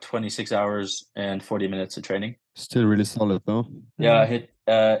I had 26 hours and 40 minutes of training. Still really solid though. Yeah, I hit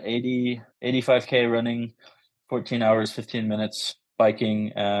 85K running, 14 hours, 15 minutes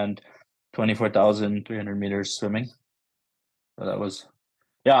biking, and 24,300 meters swimming. So that was,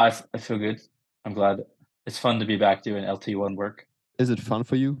 yeah, I feel good. I'm glad. It's fun to be back doing LT1 work. Is it fun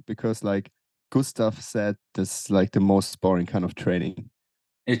for you? Because like Gustav said, this is like the most boring kind of training.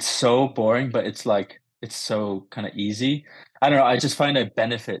 It's so boring, but it's so kind of easy. I don't know. I just find I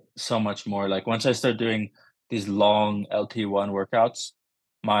benefit so much more. Like once I start doing these long LT1 workouts,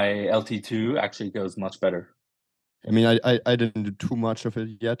 my LT2 actually goes much better. I mean, I didn't do too much of it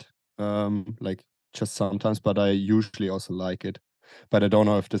yet, like just sometimes, but I usually also like it. But I don't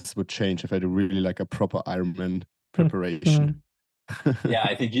know if this would change if I do really like a proper Ironman preparation. Yeah,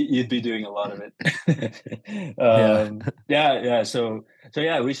 I think you'd be doing a lot of it. Yeah. So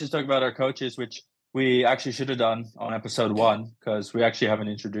yeah, we should talk about our coaches, which we actually should have done on episode 1 because we actually haven't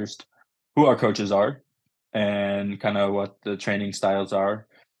introduced who our coaches are and kind of what the training styles are.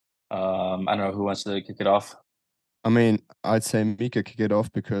 I don't know who wants to kick it off. I mean, I'd say Mika kick it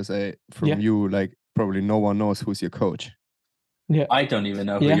off because you, like probably no one knows who's your coach. Yeah, I don't even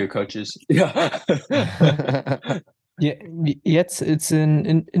know who your coach is. Yeah. Yeah, it's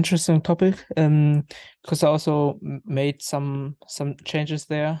an interesting topic because I also made some changes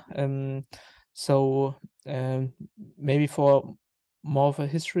there. So maybe for more of a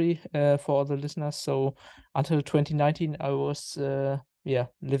history for all the listeners. So until 2019, I was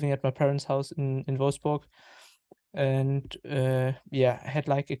living at my parents' house in Wolfsburg, and had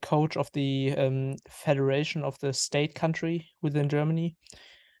like a coach of the federation of the state country within Germany.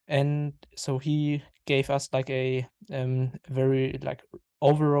 And so he gave us like a very like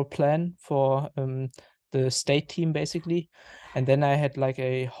overall plan for the state team basically. And then I had like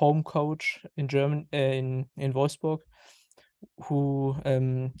a home coach in German in Wolfsburg who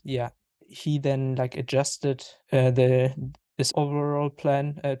he then like adjusted this overall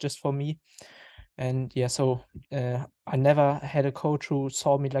plan just for me. And so I never had a coach who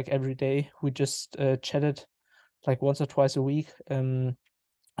saw me like every day. We just chatted like once or twice a week.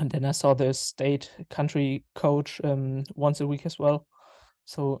 And then I saw the state country coach once a week as well.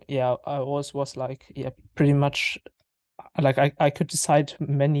 So yeah, I always was like, yeah, pretty much like I could decide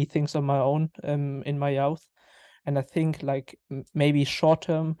many things on my own in my youth. And I think like maybe short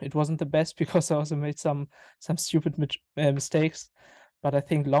term it wasn't the best because I also made some stupid mistakes. But I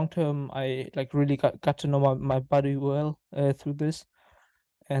think long term I like really got to know my body well through this.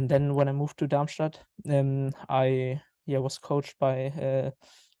 And then when I moved to Darmstadt, I was coached by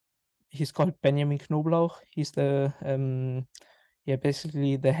he's called Benjamin Knoblauch. He's the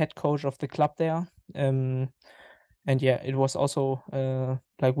basically the head coach of the club there. And yeah, it was also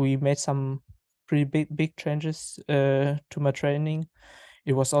like we made some pretty big changes to my training.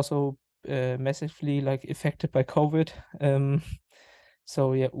 It was also massively like affected by COVID.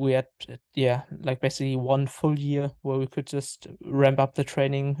 So yeah, we had like basically 1 full year where we could just ramp up the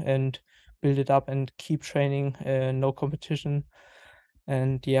training and build it up and keep training, no competition.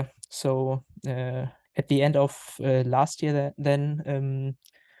 And yeah, so at the end of last year, then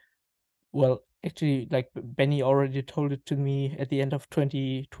well, actually, like Benny already told it to me at the end of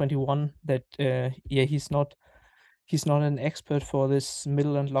 2021 that he's not an expert for this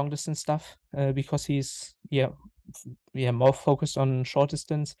middle and long distance stuff because he's more focused on short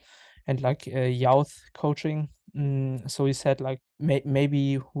distance and like youth coaching. So he said like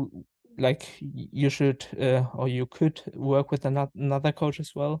maybe like you should or you could work with another coach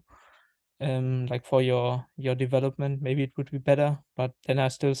as well, like for your development. Maybe it would be better. But then I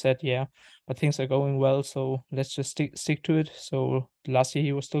still said, yeah, but things are going well, so let's just stick to it. So last year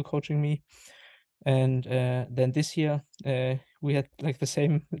he was still coaching me, and then this year we had like the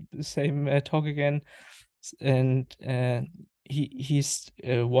same talk again. And he's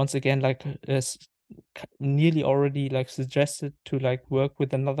once again like nearly already like suggested to like work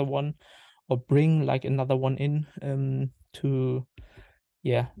with another one or bring like another one in to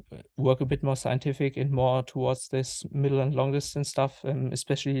work a bit more scientific and more towards this middle and long distance stuff,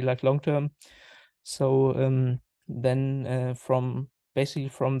 especially like long term. So then from basically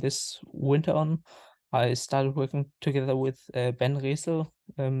from this winter on, I started working together with Ben Resel.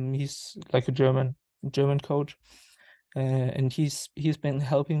 He's like a German coach, and he's been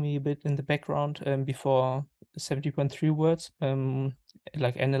helping me a bit in the background before 70.3 words,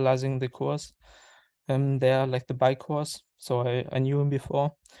 like analyzing the course. There, like the bike course. So I knew him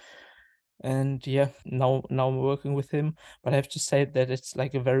before. And yeah, now I'm working with him. But I have to say that it's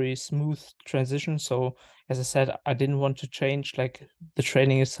like a very smooth transition. So as I said, I didn't want to change like the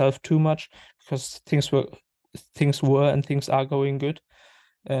training itself too much because things were and things are going good.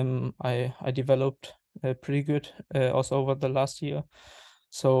 I developed pretty good also over the last year.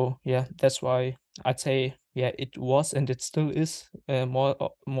 So yeah, that's why I'd say it was and it still is more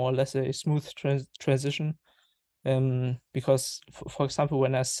or less a smooth transition. Because for example,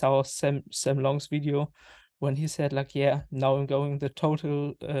 when I saw Sam Long's video, when he said like, yeah, now I'm going the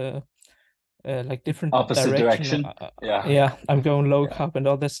total like different opposite direction. I'm going low carb and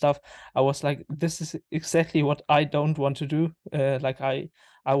all that stuff. I was like, this is exactly what I don't want to do. Like I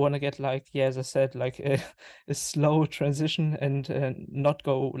want to get like, as I said, like a slow transition and not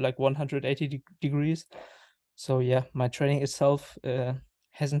go like 180 degrees. So yeah, my training itself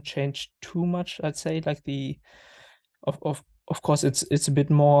hasn't changed too much, I'd say. Like the of course it's a bit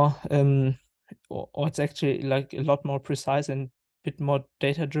more or it's actually like a lot more precise and a bit more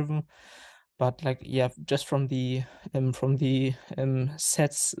data driven. But like just from the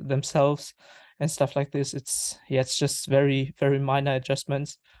sets themselves and stuff like this, it's just very very minor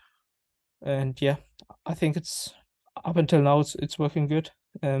adjustments. And I think it's up until now it's working good,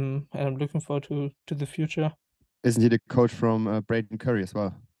 and I'm looking forward to the future. Isn't he the coach from Braden Curry as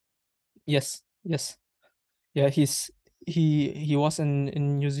well? Yes. Yeah, he was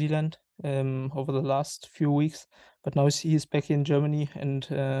in New Zealand over the last few weeks, but now he's back in Germany, and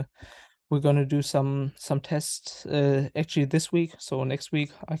we're gonna do some tests actually this week. So next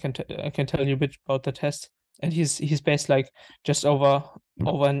week I can tell you a bit about the test. And he's based like just over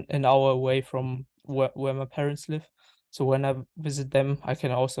an hour away from where my parents live. So when I visit them, I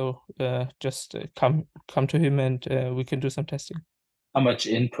can also just come to him, and we can do some testing. How much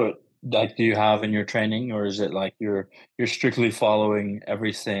input like do you have in your training, or is it like you're strictly following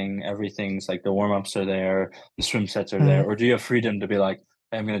everything? Everything's like the warm-ups are there, the swim sets are there, or do you have freedom to be like,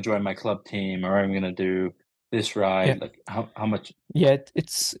 hey, I'm going to join my club team, or I'm going to do this ride? Like how much? Yeah,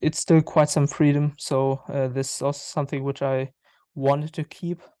 it's still quite some freedom. So this is also something which I wanted to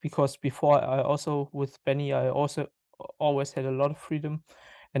keep, because before I also with Benny I also always had a lot of freedom,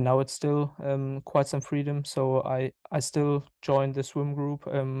 and now it's still quite some freedom. So I still join the swim group.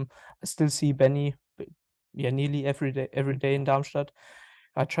 I still see Benny nearly every day in Darmstadt.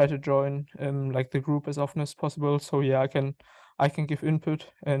 I try to join like the group as often as possible. So I I can give input,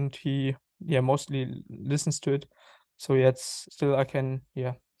 and he mostly listens to it. So yeah, it's still I can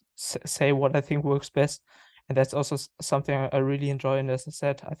say what I think works best, and that's also something I really enjoy. And as I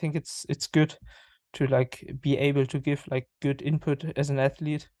said, I think it's good to like be able to give like good input as an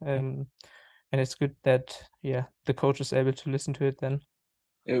athlete, and it's good that the coach is able to listen to it then.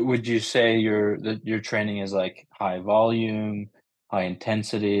 Would you say your training is like high volume, high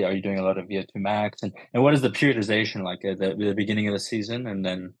intensity? Are you doing a lot of VO2 max? And what is the periodization like at the beginning of the season and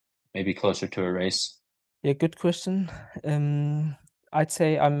then maybe closer to a race? Yeah, good question. I'd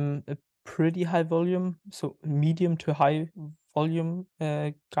say I'm a pretty high volume, so medium to high volume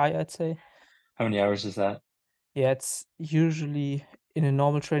guy, I'd say. How many hours is that? Yeah, it's usually in a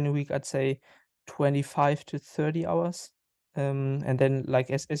normal training week, I'd say 25 to 30 hours. And then like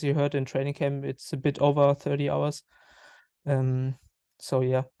as you heard in training camp, it's a bit over 30 hours. So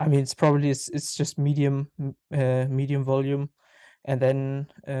yeah, I mean it's just medium volume. And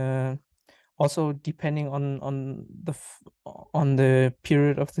then also depending on the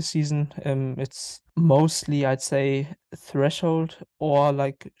period of the season, it's mostly I'd say threshold or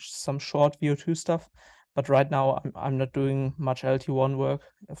like some short VO2 stuff. But right now I'm not doing much LT1 work,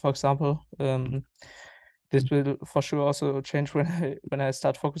 for example. This will for sure also change when I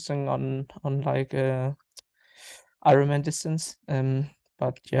start focusing on like Ironman distance.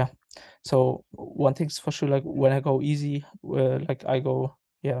 But yeah, so one thing's for sure, like when I go easy, like I go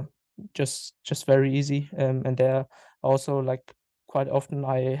just very easy. And there also like quite often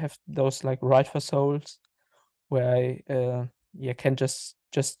I have those like ride for souls where I can just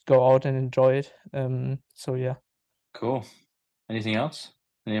go out and enjoy it. So yeah. Cool. Anything else?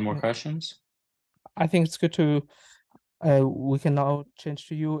 Any more questions? I think it's good to we can now change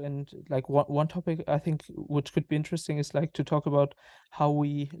to you, and like one topic I think which could be interesting is like to talk about how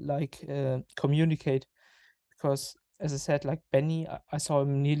we like communicate, because as I said, like Benny, I saw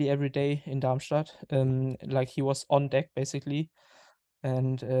him nearly every day in Darmstadt. Like he was on deck basically,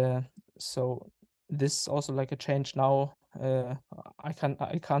 and so this is also like a change now. I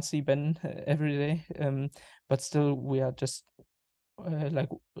can't see Ben every day, but still we are just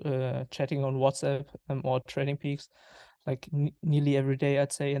chatting on WhatsApp or Training Peaks like nearly every day,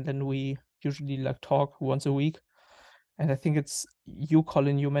 I'd say, and then we usually like talk once a week. And I think it's you,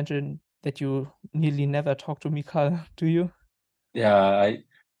 Colin. You mentioned that you nearly never talk to Mikael, do you? Yeah,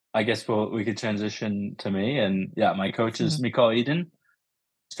 I guess we could transition to me. And yeah, my coach is Mikael Eden.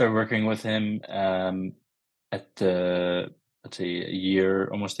 Started working with him at let's say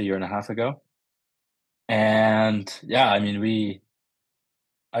almost a year and a half ago. And yeah, I mean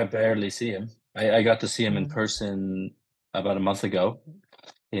I barely see him. I got to see him in person about a month ago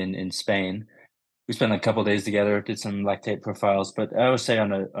in Spain. We spent a couple days together, did some lactate profiles, but I would say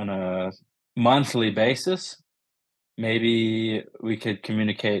on a monthly basis, maybe we could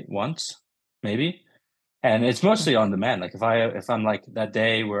communicate once, maybe. And it's mostly on demand. Like if I'm like that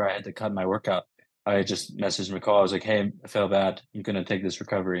day where I had to cut my workout, I just messaged McCall. I was like, "Hey, I feel bad. I'm gonna take this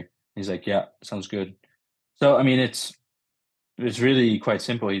recovery." He's like, "Yeah, sounds good." So I mean, it's really quite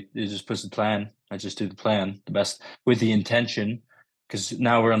simple. He just puts the plan. I just do the plan the best with the intention, because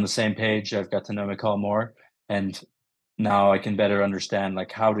now we're on the same page. I've got to know McCall more, and now I can better understand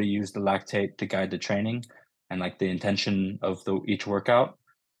like how to use the lactate to guide the training and like the intention of each workout,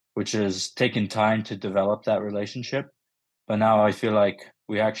 which is taking time to develop that relationship. But now I feel like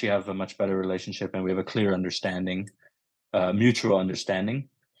we actually have a much better relationship and we have a clear understanding, mutual understanding.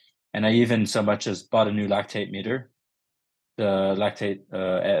 And I even so much as bought a new lactate meter, the lactate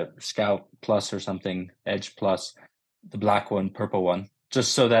Scout Plus or something, Edge Plus, the black one, purple one,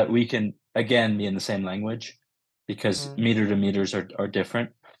 just so that we can again be in the same language, because meter to meters are different.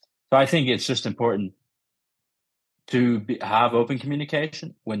 So I think it's just important to have open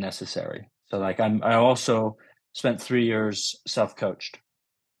communication when necessary. So like I also spent 3 years self-coached.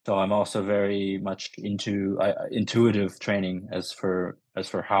 So I'm also very much into intuitive training as for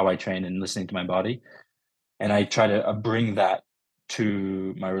how I train and listening to my body. And I try to bring that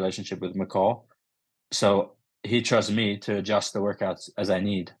to my relationship with McCall. So he trusts me to adjust the workouts as I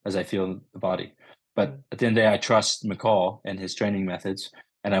need, as I feel the body. But at the end of the day, I trust McCall and his training methods,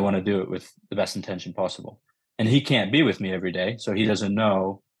 and I want to do it with the best intention possible. And he can't be with me every day, so he doesn't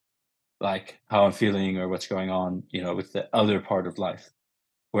know like how I'm feeling or what's going on, with the other part of life.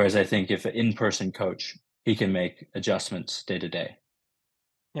 Whereas I think if an in-person coach, he can make adjustments day to day.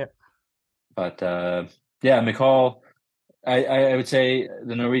 Yeah. But yeah, McCall, I would say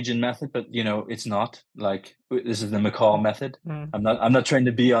the Norwegian method, but it's not like this is the McCall method. I'm not trying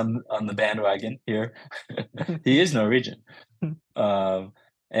to be on the bandwagon here. He is Norwegian.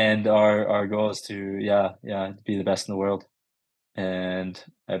 And our goal is to be the best in the world. and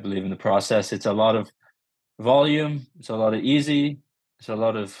I believe in the process. It's a lot of volume, it's a lot of easy, it's a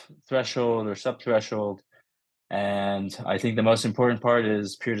lot of threshold or sub-threshold, and I think the most important part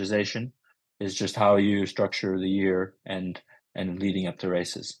is periodization, is just how you structure the year and leading up to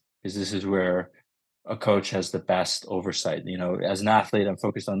races, because this is where a coach has the best oversight. You know, as an athlete, I'm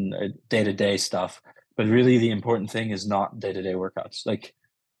focused on day-to-day stuff, but really the important thing is not day-to-day workouts. Like,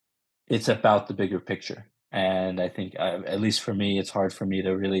 it's about the bigger picture. And I think, at least for me, it's hard for me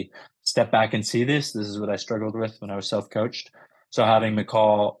to really step back and see this. This is what I struggled with when I was self-coached. So having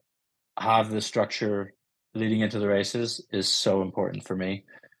McCall have the structure leading into the races is so important for me.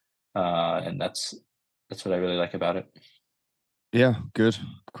 And that's what I really like about it. Yeah, good.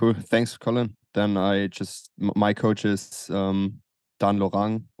 Cool. Thanks, Colin. Then my coach is Dan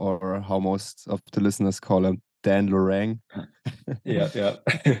Lorang, or how most of the listeners call him, Dan Lorang. Yeah.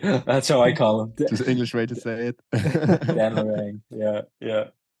 That's how I call him. Just the English way to say it. Dan Lorang. Yeah.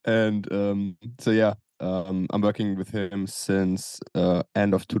 And so yeah, I'm working with him since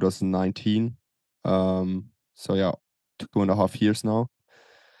end of 2019. So yeah, 2.5 years now.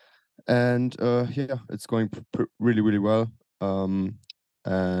 And yeah, it's going really, really well.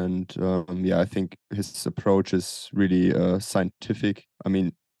 Yeah, I think his approach is really scientific. I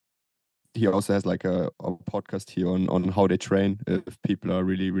mean, he also has like a podcast here on how they train, if people are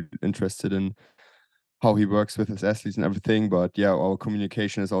really, really interested in how he works with his athletes and everything. But yeah, our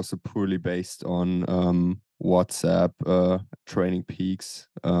communication is also poorly based on WhatsApp, training peaks,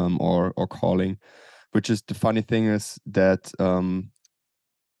 or calling. Which is the funny thing is that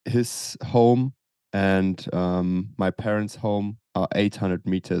his home and my parents' home are 800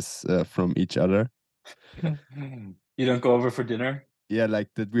 meters from each other. You don't go over for dinner? Yeah, like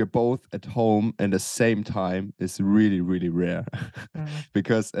that we're both at home at the same time is really, really rare.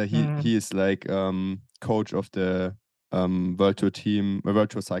 Because he is like coach of the World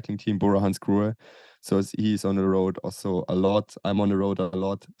Tour cycling team, Bora Hansgrohe. So he's on the road also a lot. I'm on the road a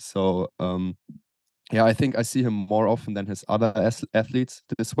lot. So yeah, I think I see him more often than his other athletes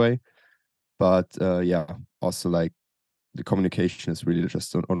this way. But yeah, also like the communication is really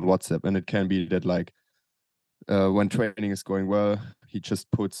just on WhatsApp, and it can be that like when training is going well, he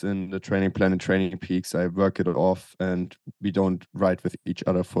just puts in the training plan and training peaks. I work it off, and we don't write with each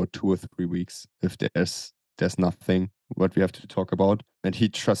other for 2 or 3 weeks if there's nothing what we have to talk about. And he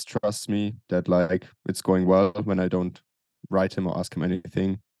trusts me that like it's going well when I don't write him or ask him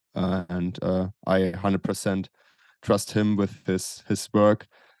anything. And I 100% trust him with his work.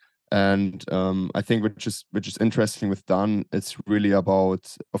 And I think which is interesting with Dan, it's really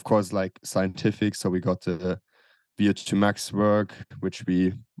about, of course, like scientific. So we got the VO2 max work, which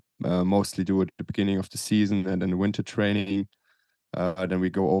we mostly do at the beginning of the season and then winter training. Then we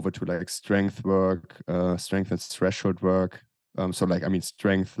go over to like strength work, strength and threshold work. So like, I mean,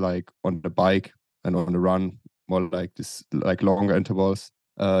 strength like on the bike and on the run, more like this, like longer intervals.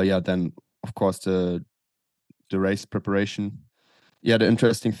 Yeah, then of course the race preparation. Yeah, the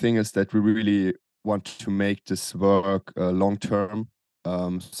interesting thing is that we really want to make this work long term.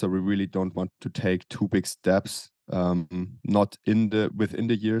 So we really don't want to take too big steps, not within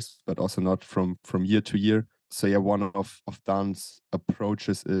the years, but also not from year to year. So yeah, one of Dan's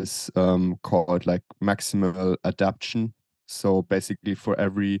approaches is called like maximal adaptation. So basically, for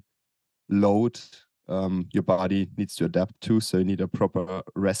every load your body needs to adapt to, so you need a proper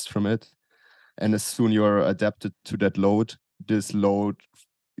rest from it. And as soon you're adapted to that load, this load,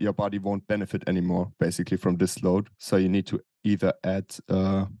 your body won't benefit anymore, basically, from this load. So you need to either add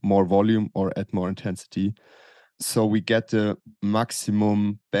more volume or add more intensity. So we get the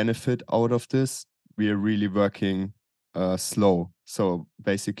maximum benefit out of this. We are really working slow. So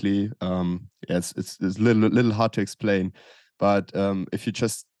basically, it's a little hard to explain, but if you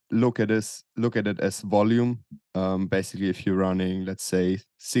just look at it as volume, basically, if you're running, let's say,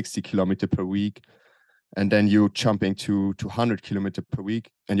 60 kilometer per week, and then you jumping to 100 kilometer per week,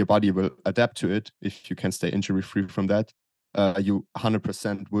 and your body will adapt to it if you can stay injury free from that, you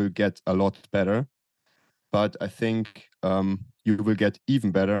 100% will get a lot better. But I think you will get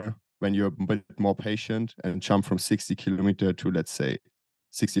even better when you're a bit more patient and jump from 60 kilometer to, let's say,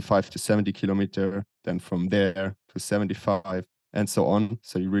 65 to 70 kilometer, then from there to 75 and so on.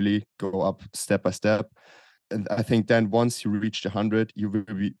 So you really go up step by step. And I think then once you reach the 100, you will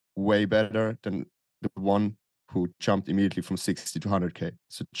be way better than the one who jumped immediately from 60 to 100K.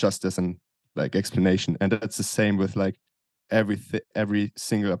 So just as an like explanation. And that's the same with like every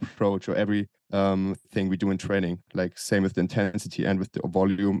single approach or every thing we do in training, like same with the intensity and with the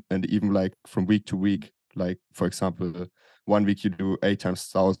volume, and even like from week to week. Like for example, 1 week you do 8 times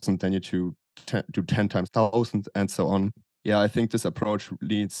 1,000, then you do 10 times 1,000, and so on. yeah, I think this approach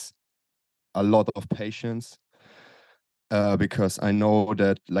needs a lot of patience, because I know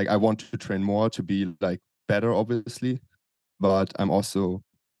that like I want to train more to be like better, obviously, but I'm also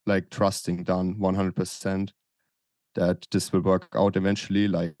like trusting done 100% that this will work out eventually,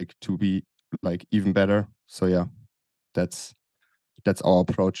 like to be like even better. So yeah, that's our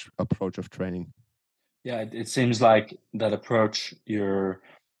approach of training. Yeah, it seems like that approach, you're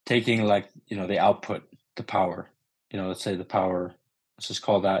taking like, the output, the power, let's say the power, let's just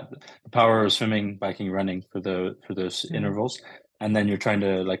call that the power of swimming, biking, running for those intervals. And then you're trying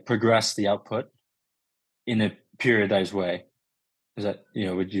to like progress the output in a periodized way. Is that,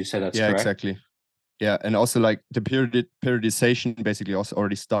 would you say that's correct? Exactly. Yeah, and also like the periodization basically also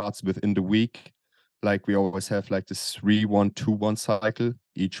already starts within the week. Like we always have like this 3-1-2-1 cycle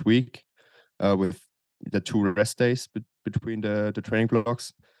each week, with the 2 rest days between the training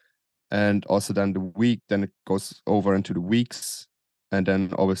blocks, and also then the week, then it goes over into the weeks, and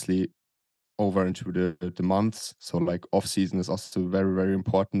then obviously over into the months. So like off season is also very, very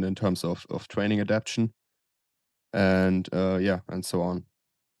important in terms of training adaptation, and and so on.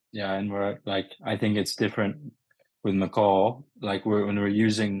 Yeah, and we're like, I think it's different with McCall. Like when we're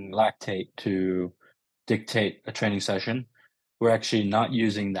using lactate to dictate a training session, we're actually not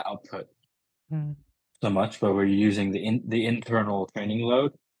using the output so much, but we're using the internal training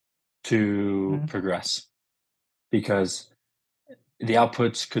load to progress, because the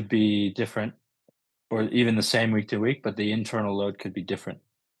outputs could be different or even the same week to week, but the internal load could be different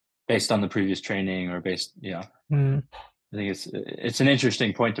based on the previous training or based, I think it's an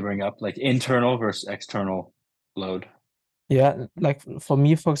interesting point to bring up, like internal versus external load. Yeah, like for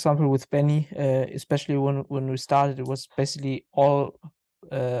me, for example, with Benny, especially when we started, it was basically all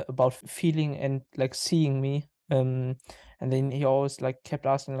about feeling and like seeing me. And then he always like kept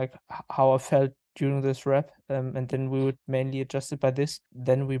asking like how I felt during this rep, and then we would mainly adjust it by this.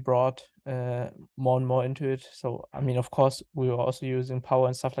 Then we brought more and more into it. So I mean, of course, we were also using power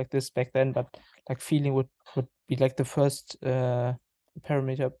and stuff like this back then, but like feeling would be like the first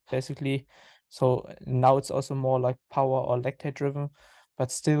parameter basically. So now it's also more like power or lactate driven,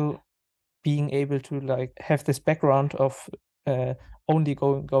 but still being able to like have this background of only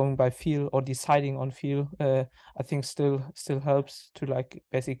going by feel or deciding on feel, I think still helps to like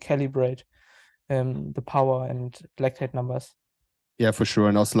basically calibrate the power and lactate numbers. Yeah, for sure.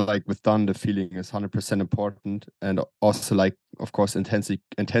 And also like with done, the feeling is 100% important, and also like of course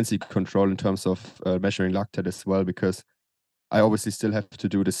intensity control in terms of measuring lactate as well, because I obviously still have to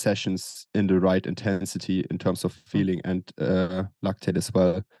do the sessions in the right intensity in terms of feeling and lactate as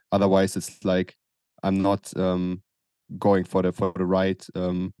well. Otherwise, it's like I'm not going for the right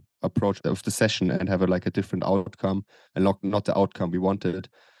approach of the session and have like a different outcome, and not the outcome we wanted.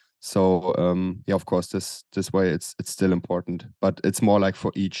 So yeah, of course, this way it's still important, but it's more like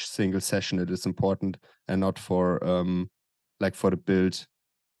for each single session it is important, and not for like for the build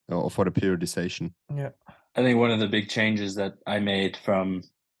or for the periodization. Yeah. I think one of the big changes that I made from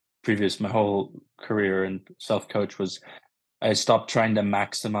my whole career and self-coach was I stopped trying to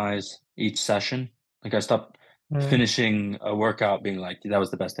maximize each session. Like I stopped finishing a workout being like, that was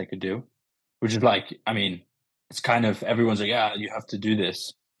the best I could do, which is like, I mean, it's kind of, everyone's like, yeah, you have to do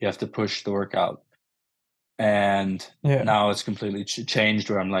this. You have to push the workout. And now it's completely changed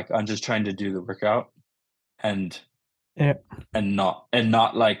where I'm like, I'm just trying to do the workout and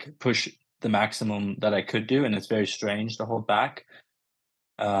not like push the maximum that I could do. And it's very strange to hold back.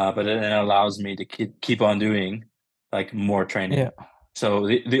 But it allows me to keep on doing like more training. Yeah. So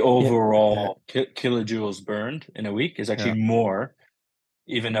the overall kilojoules burned in a week is actually more,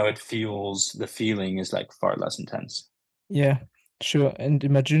 even though the feeling is like far less intense. Yeah, sure. And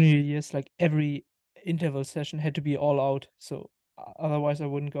in my junior years, like every interval session had to be all out. So otherwise I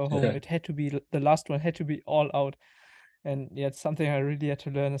wouldn't go home. It had to be, the last one had to be all out. And yeah, it's something I really had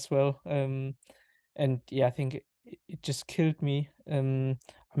to learn as well. And yeah, I think it just killed me. I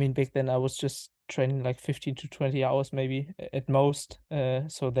mean, back then I was just training like 15 to 20 hours maybe at most.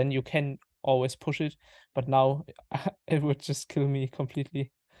 So then you can always push it. But now it would just kill me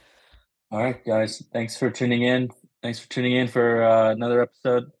completely. All right, guys. Thanks for tuning in. Thanks for tuning in for another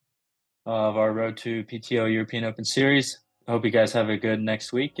episode of our Road to PTO European Open Series. I hope you guys have a good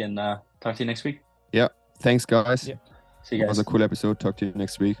next week, and talk to you next week. Yeah. Thanks, guys. Yeah. See you guys. It was a cool episode. Talk to you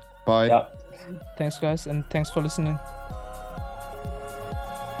next week. Bye. Yeah. Thanks, guys, and thanks for listening.